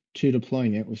prior to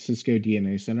deploying it with Cisco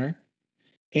DNA Center.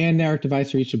 And network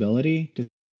device reachability to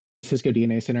Cisco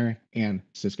DNA Center and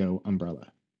Cisco Umbrella.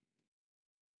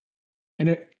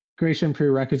 Integration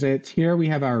prerequisites. Here we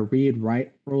have our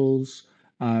read-write rules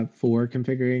for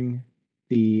configuring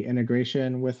the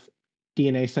integration with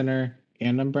DNA Center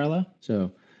and Umbrella.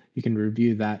 So you can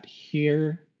review that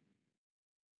here.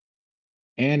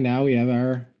 And now we have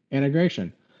our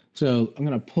integration. So I'm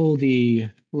going to pull the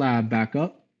lab back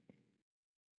up.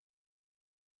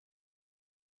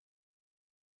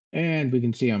 And we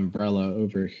can see Umbrella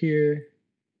over here.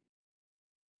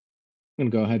 I'm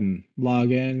going to go ahead and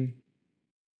log in.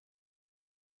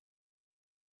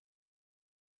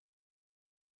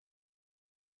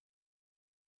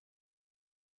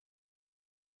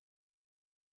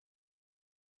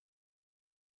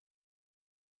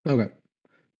 Okay.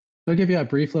 I'll give you a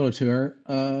brief little tour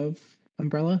of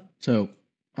Umbrella. So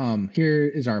here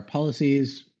is our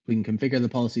policies. We can configure the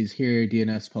policies here,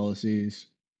 DNS policies.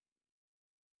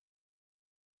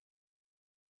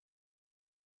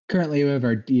 Currently, we have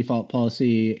our default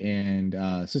policy and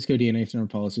Cisco DNA Center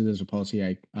policy. There's a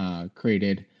policy I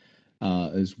created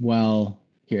as well.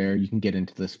 Here, you can get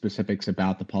into the specifics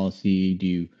about the policy.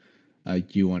 Do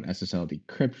you want SSL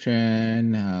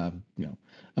decryption?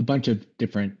 A bunch of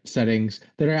different settings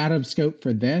that are out of scope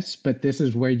for this, but this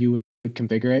is where you would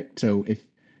configure it. So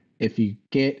if you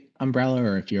get Umbrella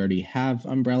or if you already have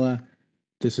Umbrella,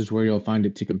 this is where you'll find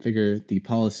it to configure the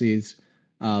policies.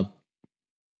 Now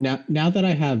that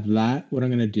I have that, what I'm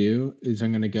going to do is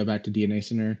I'm going to go back to DNA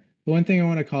Center. The one thing I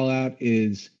want to call out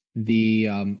is the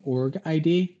org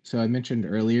ID. So I mentioned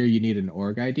earlier you need an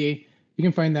org ID. You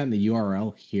can find that in the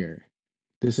URL here.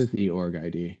 This is the org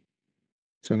ID.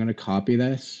 So I'm going to copy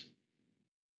this.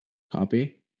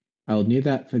 Copy. I'll need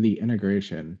that for the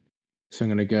integration. So I'm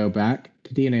going to go back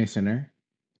to DNA Center,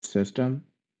 System,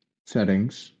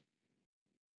 Settings,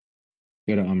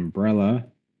 go to Umbrella,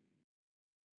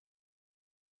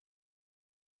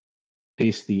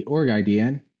 paste the org ID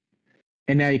in,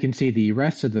 and now you can see the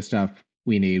rest of the stuff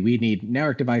we need. We need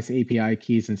network device API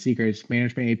keys and secrets,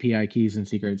 management API keys and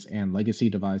secrets, and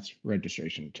legacy device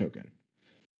registration token.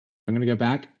 I'm going to go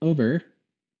back over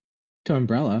to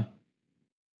Umbrella,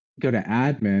 go to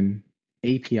admin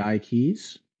API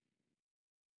keys.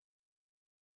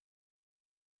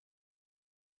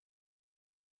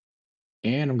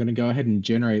 And I'm going to go ahead and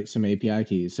generate some API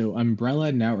keys. So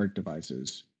Umbrella network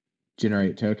devices,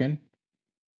 generate token.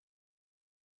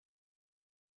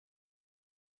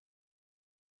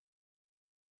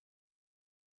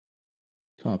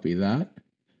 Copy that.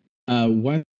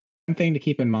 One thing to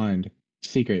keep in mind,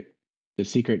 the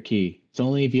secret key, it's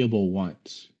only viewable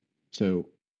once. So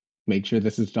make sure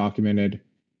this is documented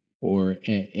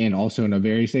and also in a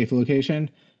very safe location.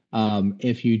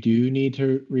 If you do need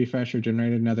to refresh or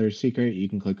generate another secret, you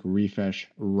can click refresh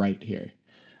right here.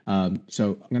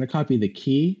 So I'm going to copy the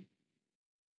key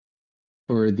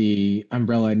for the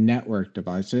Umbrella network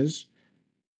devices.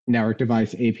 network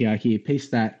device API key,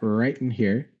 paste that right in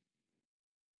here.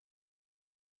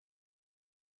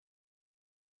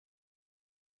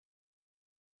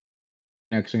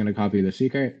 Next, I'm going to copy the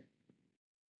secret.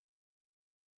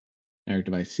 Network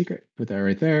device secret, put that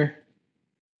right there.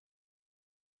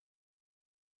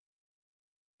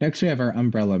 Next, we have our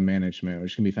umbrella management,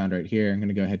 which can be found right here. I'm going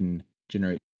to go ahead and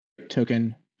generate a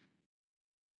token.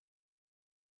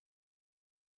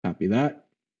 Copy that.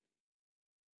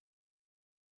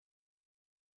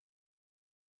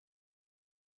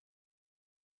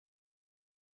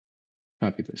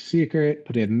 Copy the secret,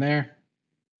 put it in there.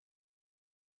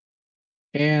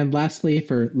 And lastly,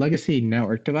 for legacy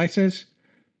network devices,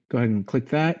 go ahead and click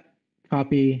that,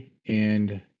 copy,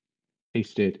 and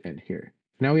paste it in here.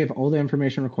 Now we have all the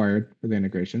information required for the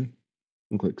integration.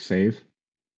 And click Save.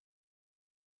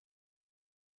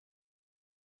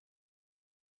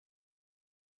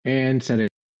 And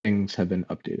settings have been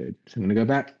updated. So I'm going to go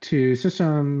back to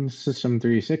System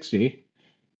 360,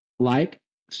 like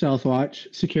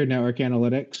StealthWatch, Secure Network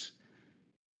Analytics.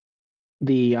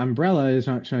 The umbrella is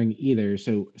not showing either.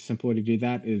 So a simple way to do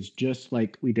that is just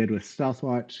like we did with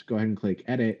StealthWatch, go ahead and click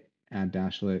Edit, Add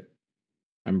Dashlet,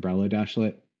 Umbrella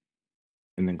Dashlet,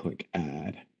 and then click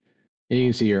Add. And you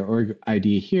can see your org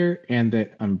ID here and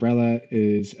that umbrella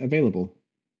is available.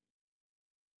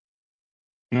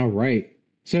 All right.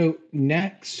 So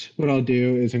next, what I'll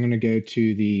do is I'm going to go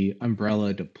to the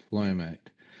umbrella deployment.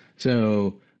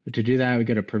 So to do that, we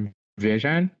go to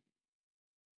provision,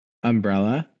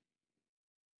 umbrella.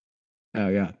 Oh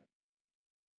yeah.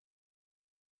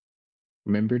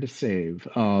 Remember to save.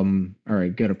 All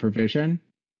right, go to provision,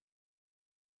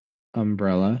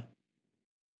 umbrella.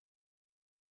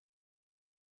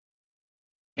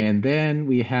 And then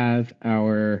we have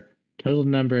our total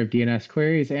number of DNS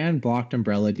queries and blocked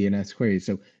umbrella DNS queries.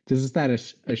 So this is that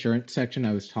assurance section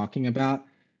I was talking about.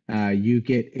 You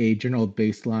get a general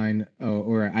baseline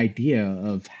or idea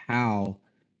of how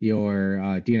your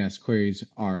DNS queries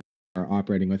are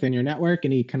operating within your network,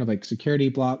 any kind of like security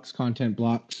blocks, content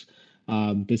blocks.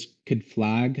 This could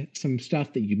flag some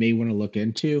stuff that you may want to look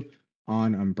into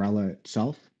on Umbrella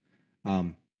itself.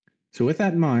 So with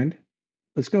that in mind,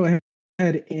 let's go ahead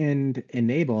and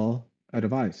enable a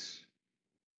device.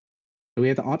 So we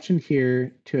have the option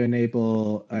here to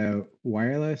enable a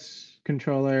wireless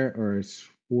controller or a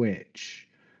switch.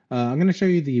 I'm going to show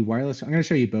you the wireless. I'm going to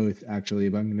show you both actually,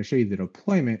 but I'm going to show you the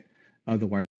deployment of the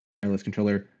wireless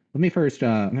controller. Let me first,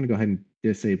 I'm going to go ahead and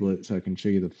disable it so I can show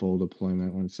you the full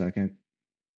deployment. 1 second.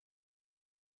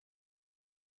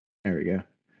 There we go.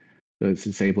 So it's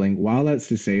disabling. While that's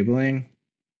disabling,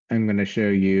 I'm going to show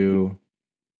you,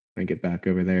 let me get back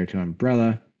over there to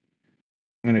Umbrella.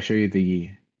 I'm going to show you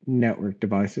the network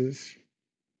devices,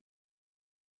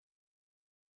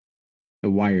 the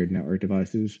wired network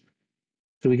devices.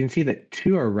 So we can see that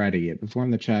 2 are ready. It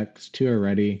performed the checks, 2 are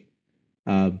ready.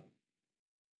 I'm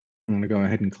going to go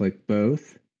ahead and click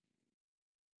both.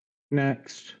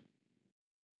 Next.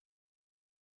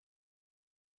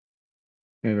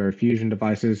 We have our Fusion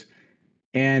devices.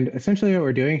 And essentially what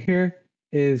we're doing here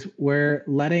is we're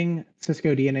letting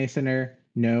Cisco DNA Center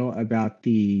know about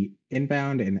the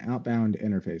inbound and outbound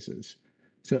interfaces.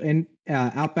 So in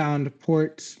outbound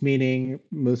ports, meaning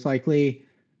most likely,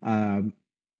 going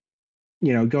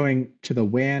to the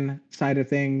WAN side of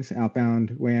things,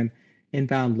 outbound WAN,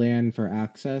 inbound LAN for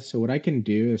access. So what I can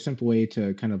do, a simple way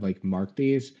to kind of like mark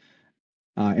these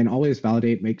and always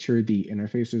validate, make sure the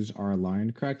interfaces are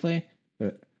aligned correctly.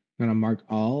 But I'm going to mark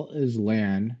all as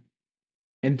LAN.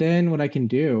 And then what I can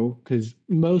do, because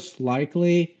most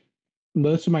likely,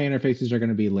 most of my interfaces are going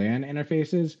to be LAN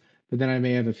interfaces, but then I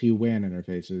may have a few WAN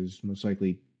interfaces, most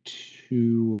likely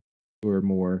 2 or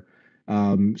more.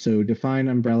 So define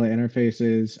umbrella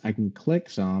interfaces, I can click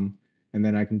some, and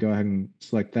then I can go ahead and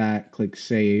select that, click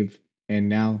save, and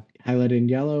now highlighted in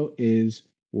yellow is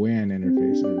WAN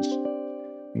interfaces.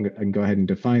 I can go ahead and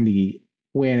define the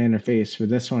WAN interface for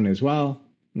this one as well,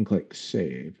 and click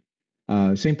save.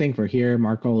 Same thing for here,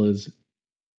 mark all is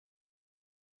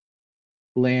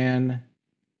LAN.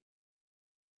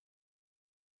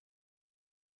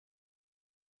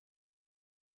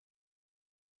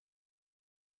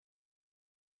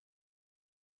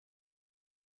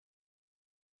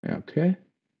 Okay.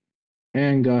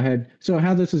 And go ahead. So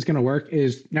how this is going to work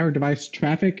is network device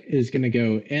traffic is going to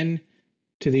go in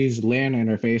to these LAN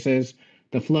interfaces.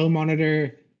 The flow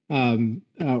monitor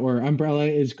or umbrella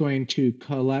is going to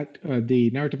collect, the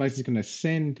network device is going to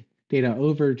send data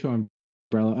over to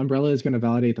umbrella. Umbrella is going to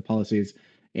validate the policies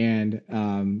and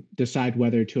decide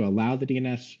whether to allow the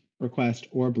DNS request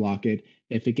or block it.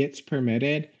 If it gets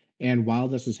permitted, and while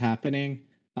this is happening,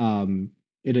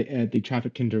 the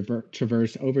traffic can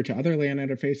traverse over to other LAN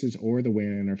interfaces or the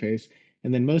WAN interface.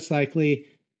 And then most likely,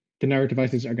 the network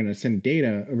devices are going to send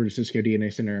data over to Cisco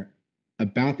DNA Center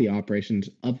about the operations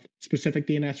of specific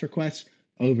DNS requests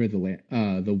over the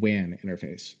WAN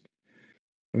interface.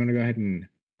 I'm going to go ahead and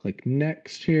click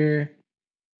Next here.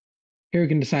 Here we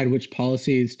can decide which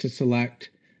policies to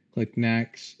select, click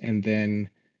Next, and then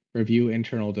review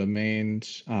internal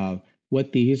domains.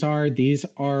 What these are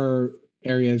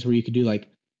areas where you could do, like,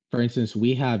 for instance,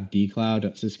 we have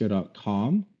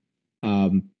dcloud.cisco.com.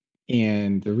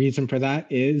 And the reason for that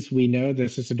is we know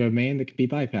this is a domain that can be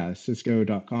bypassed.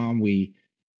 Cisco.com, we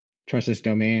trust this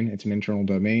domain. It's an internal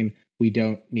domain. We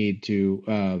don't need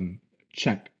to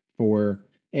check for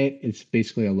it. It's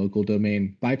basically a local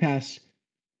domain bypass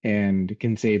and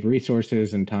can save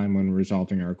resources and time when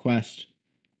resolving a request.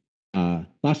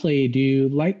 Lastly, do you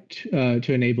like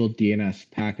to enable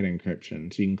DNS packet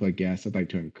encryption? So you can click yes, I'd like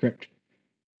to encrypt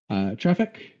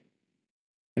traffic,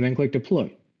 and then click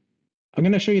deploy. I'm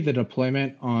going to show you the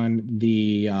deployment on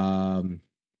the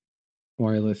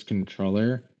wireless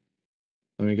controller.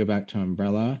 Let me go back to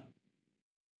Umbrella.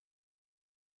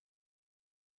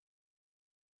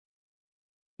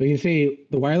 We can see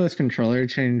the wireless controller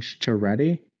changed to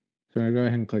ready. So I'm going to go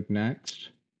ahead and click next.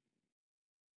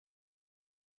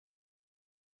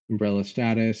 Umbrella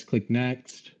status, click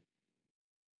next.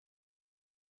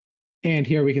 And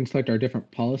here we can select our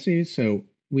different policies. So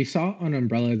we saw on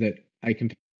Umbrella that I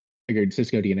configured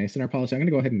Cisco DNA Center policy. I'm going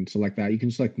to go ahead and select that. You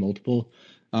can select multiple.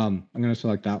 I'm going to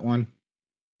select that one.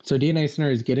 So DNA Center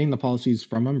is getting the policies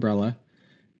from Umbrella.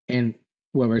 And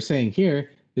what we're saying here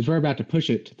is we're about to push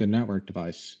it to the network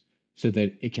device so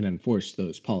that it can enforce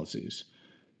those policies.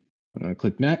 I'm going to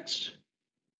click next.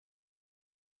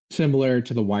 Similar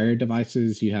to the wired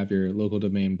devices, you have your local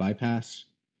domain bypass.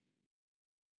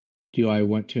 Do I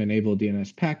want to enable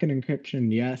DNS packet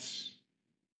encryption? Yes.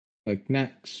 Click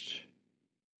next.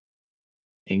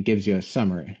 And gives you a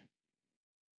summary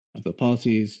of the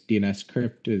policies. DNS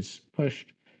crypt is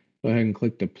pushed. Go ahead and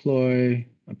click deploy,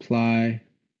 apply.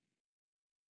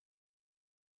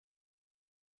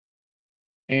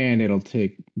 And it'll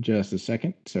take just a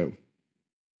second. So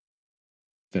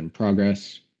it's in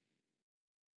progress.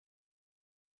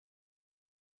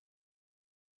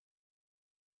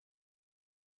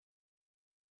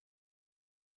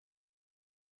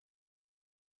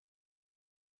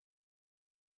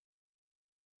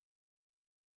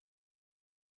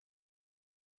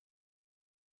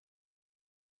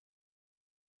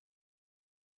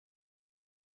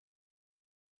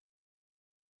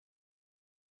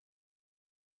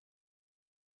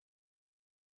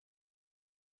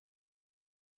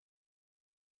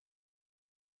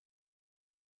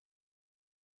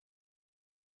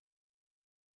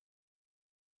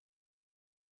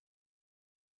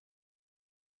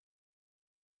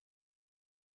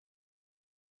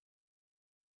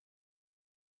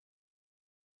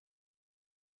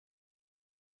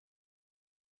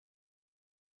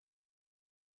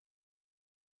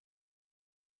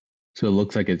 So it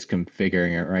looks like it's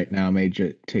configuring it right now. May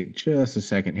take just a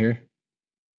second here.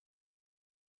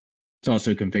 It's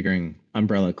also configuring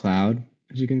Umbrella Cloud,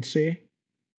 as you can see.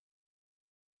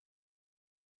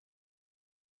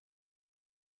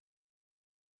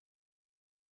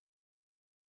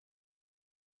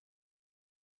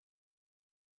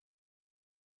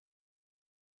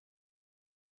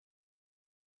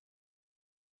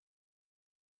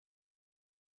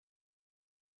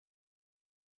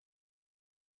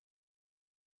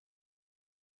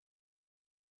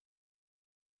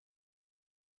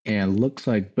 And looks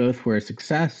like both were a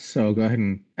success. So I'll go ahead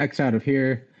and X out of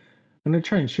here. I'm going to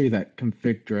try and show you that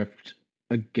config drift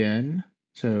again.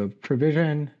 So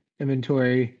provision,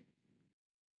 inventory,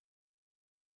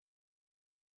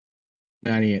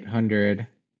 9800,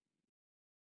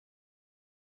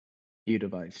 view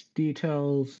device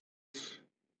details.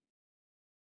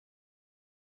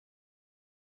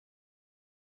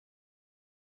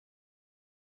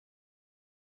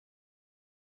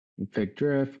 Config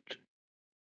drift.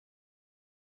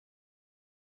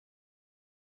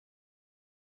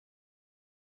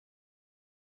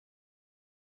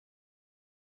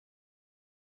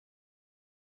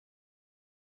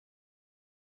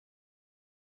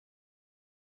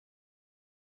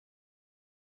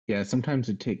 Yeah, sometimes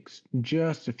it takes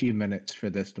just a few minutes for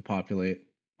this to populate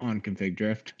on config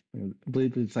drift. I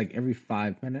believe it's like every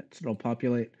 5 minutes it'll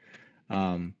populate.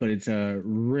 But it's a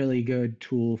really good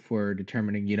tool for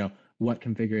determining, what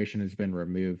configuration has been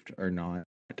removed or not.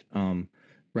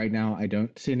 Right now, I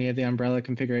don't see any of the umbrella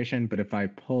configuration, but if I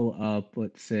pull up,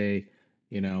 let's say,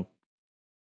 you know,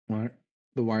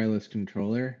 the wireless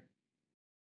controller,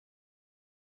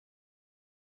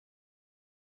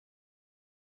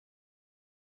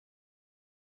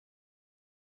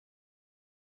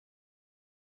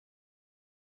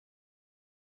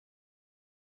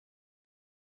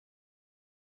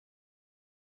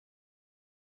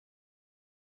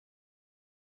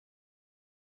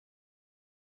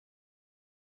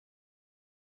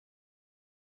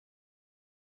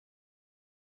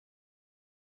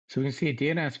 So we can see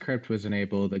DNS crypt was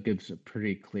enabled. That gives a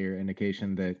pretty clear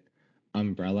indication that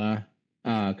umbrella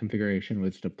configuration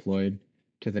was deployed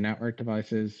to the network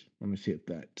devices. Let me see if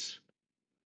that's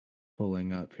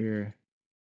pulling up here.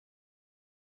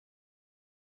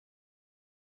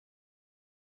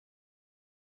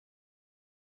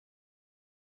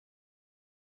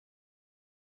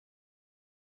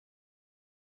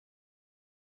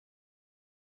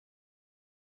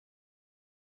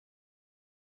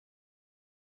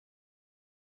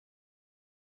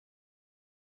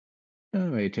 It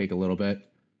may take a little bit.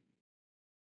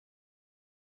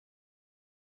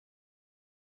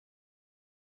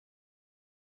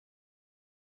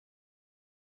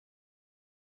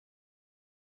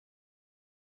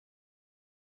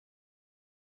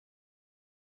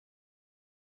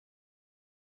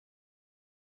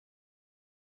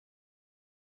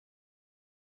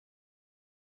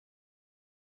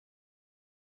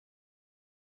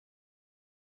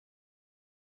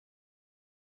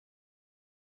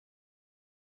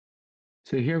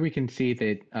 So here we can see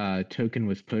that token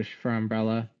was pushed for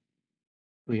umbrella.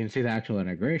 We can see the actual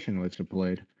integration was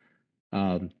deployed.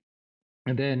 Um,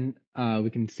 and then we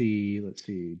can see, let's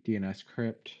see, DNS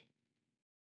crypt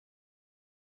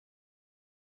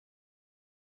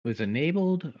was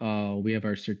enabled. We have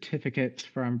our certificates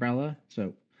for umbrella.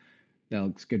 So that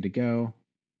looks good to go.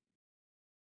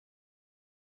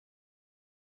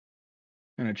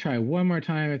 I'm going to try one more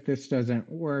time. If this doesn't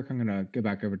work, I'm going to go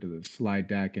back over to the slide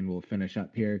deck and we'll finish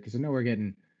up here because I know we're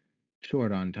getting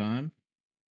short on time.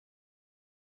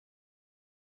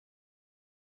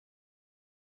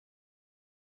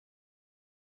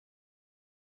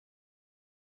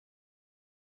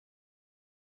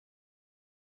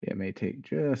 It may take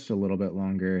just a little bit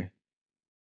longer.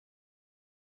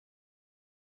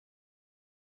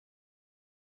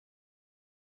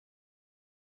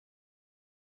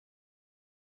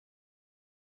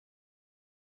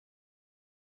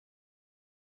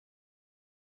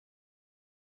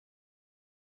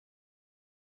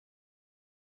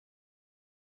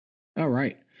 All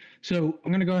right. So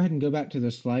I'm going to go ahead and go back to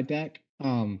the slide deck.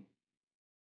 There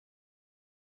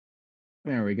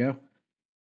we go.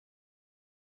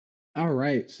 All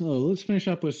right. So let's finish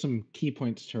up with some key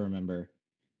points to remember.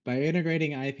 By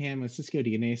integrating IPAM with Cisco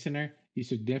DNA Center, you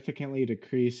significantly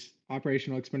decrease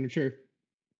operational expenditure,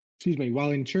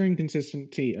 while ensuring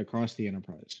consistency across the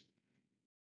enterprise.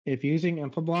 If using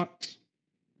Infoblocks,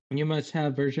 you must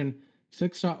have version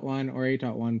 6.1 or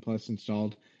 8.1 plus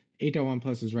installed. 8.1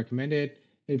 plus is recommended.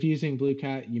 If using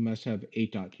BlueCat, you must have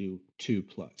 8.2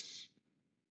 plus.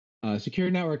 Secure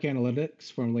Network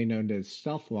Analytics, formerly known as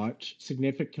StealthWatch,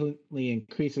 significantly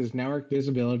increases network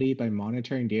visibility by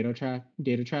monitoring data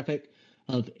traffic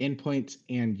of endpoints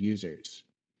and users.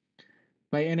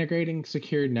 By integrating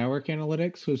secure network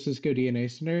analytics with Cisco DNA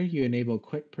Center, you enable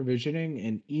quick provisioning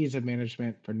and ease of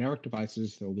management for network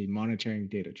devices that will be monitoring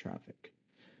data traffic.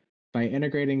 By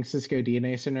integrating Cisco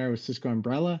DNA Center with Cisco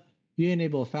Umbrella, you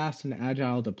enable fast and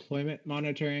agile deployment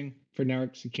monitoring for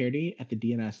network security at the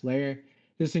DNS layer.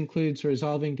 This includes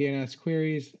resolving DNS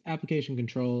queries, application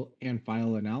control, and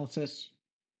file analysis.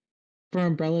 For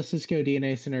Umbrella, Cisco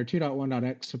DNA Center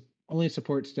 2.1.x only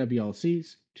supports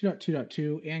WLCs,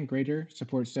 2.2.2 and greater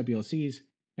supports WLCs,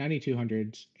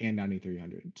 9200s, and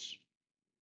 9300s.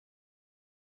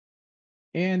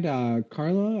 And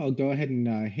Carla, I'll go ahead and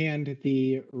hand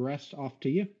the rest off to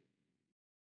you.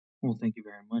 Well, thank you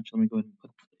very much. Let me go ahead and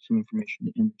put some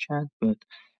information in the chat. But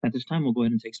at this time, we'll go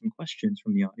ahead and take some questions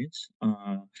from the audience.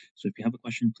 So if you have a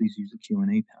question, please use the Q&A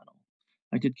panel.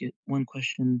 I did get one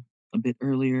question a bit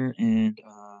earlier, and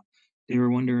they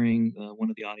were wondering, one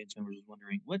of the audience members was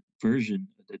wondering, what version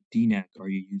of the DNAC are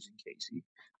you using, Casey,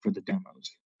 for the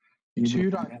demos? Two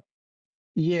dot,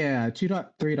 yeah,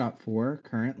 2.3.4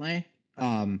 currently.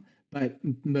 But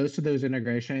most of those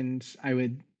integrations, I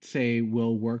would say,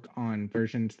 will work on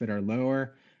versions that are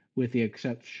lower, with the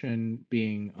exception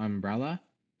being Umbrella.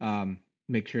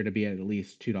 Make sure to be at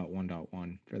least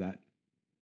 2.1.1 for that.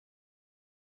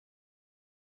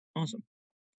 Awesome.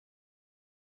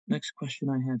 Next question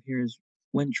I have here is,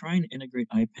 when trying to integrate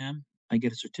IPAM, I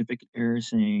get a certificate error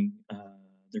saying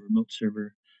the remote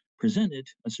server presented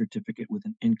a certificate with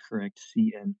an incorrect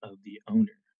CN of the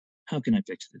owner. How can I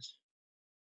fix this?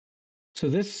 So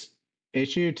this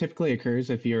issue typically occurs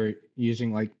if you're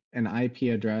using like an IP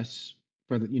address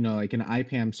for the, like an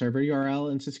IPAM server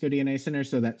URL in Cisco DNA Center.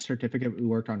 So that certificate we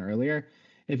worked on earlier.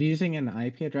 If using an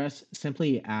IP address,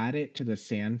 simply add it to the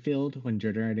SAN field when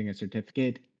generating a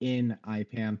certificate in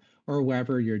IPAM or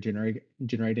wherever you're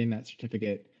generating that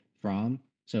certificate from.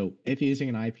 So if using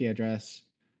an IP address,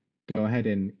 go ahead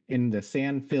and in the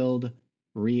SAN field,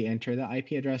 re-enter the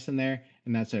IP address in there,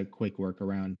 and that's a quick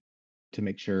workaround to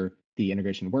make sure the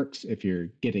integration works if you're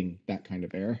getting that kind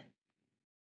of error.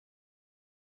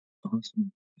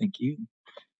 Awesome. Thank you.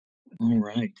 All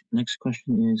right. Next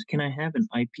question is, can I have an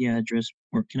IP address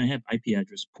or can I have IP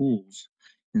address pools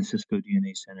in Cisco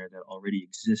DNA Center that already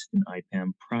exist in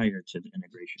IPAM prior to the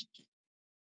integration?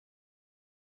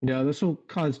 No, this will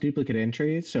cause duplicate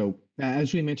entries. So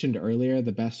as we mentioned earlier,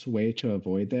 the best way to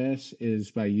avoid this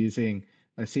is by using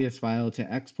a CS file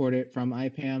to export it from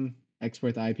IPAM,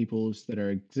 export the IP pools that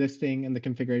are existing in the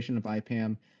configuration of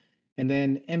IPAM, and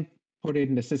then import it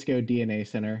into Cisco DNA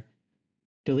Center,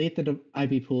 delete the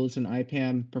IP pools in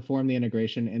IPAM, perform the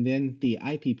integration, and then the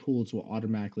IP pools will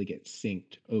automatically get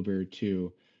synced over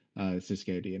to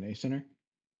Cisco DNA Center,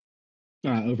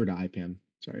 over to IPAM,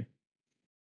 sorry.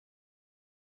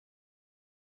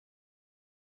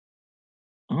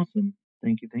 Awesome.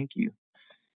 Thank you. Thank you.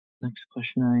 Next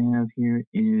question I have here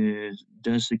is,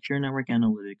 does Secure Network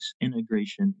Analytics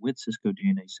integration with Cisco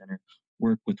DNA Center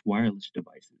work with wireless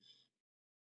devices?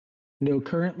 No,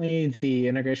 currently the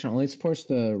integration only supports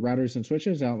the routers and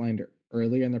switches outlined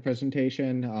earlier in the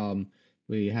presentation.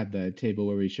 We had the table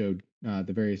where we showed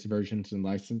the various versions and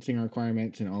licensing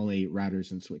requirements, and only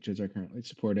routers and switches are currently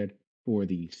supported for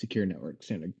the secure networks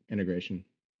integration.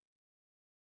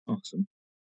 Awesome.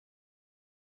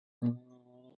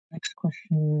 Next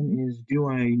question is, do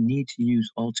I need to use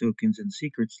all tokens and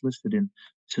secrets listed in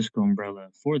Cisco Umbrella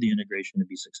for the integration to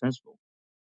be successful?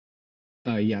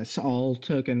 Yes, all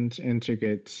tokens and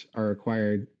secrets are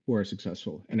required for a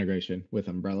successful integration with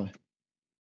Umbrella.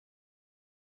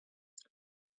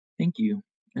 Thank you.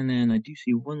 And then I do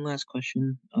see one last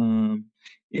question.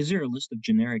 Is there a list of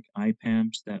generic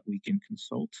IPAMs that we can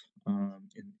consult? And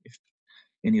if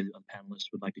any of the panelists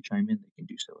would like to chime in, they can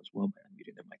do so as well by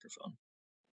unmuting their microphone.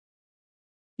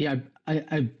 Yeah,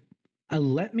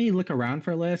 let me look around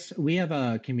for lists. We have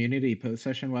a community post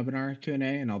session webinar Q&A,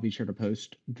 and I'll be sure to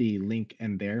post the link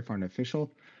in there for an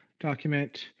official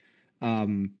document.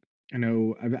 I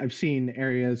know I've seen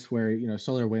areas where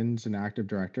SolarWinds and Active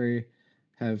Directory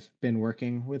have been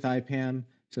working with IPAM,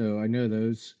 so I know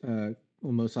those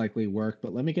will most likely work.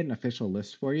 But let me get an official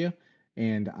list for you,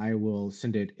 and I will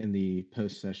send it in the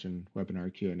post session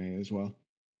webinar Q&A as well.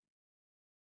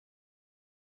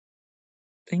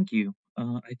 Thank you.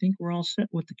 I think we're all set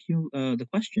with the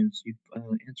questions. You've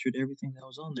answered everything that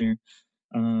was on there.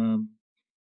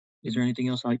 Is there anything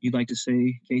else you'd like to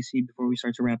say, Casey, before we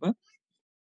start to wrap up?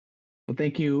 Well,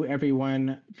 thank you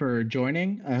everyone for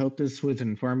joining. I hope this was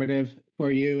informative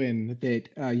for you and that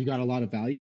you got a lot of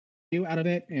value out of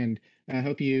it. And I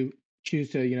hope you choose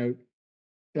to,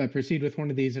 proceed with one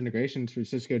of these integrations through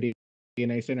Cisco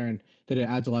DNA Center, and that it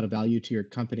adds a lot of value to your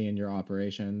company and your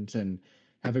operations. And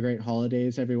have a great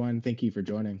holidays, everyone. Thank you for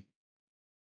joining.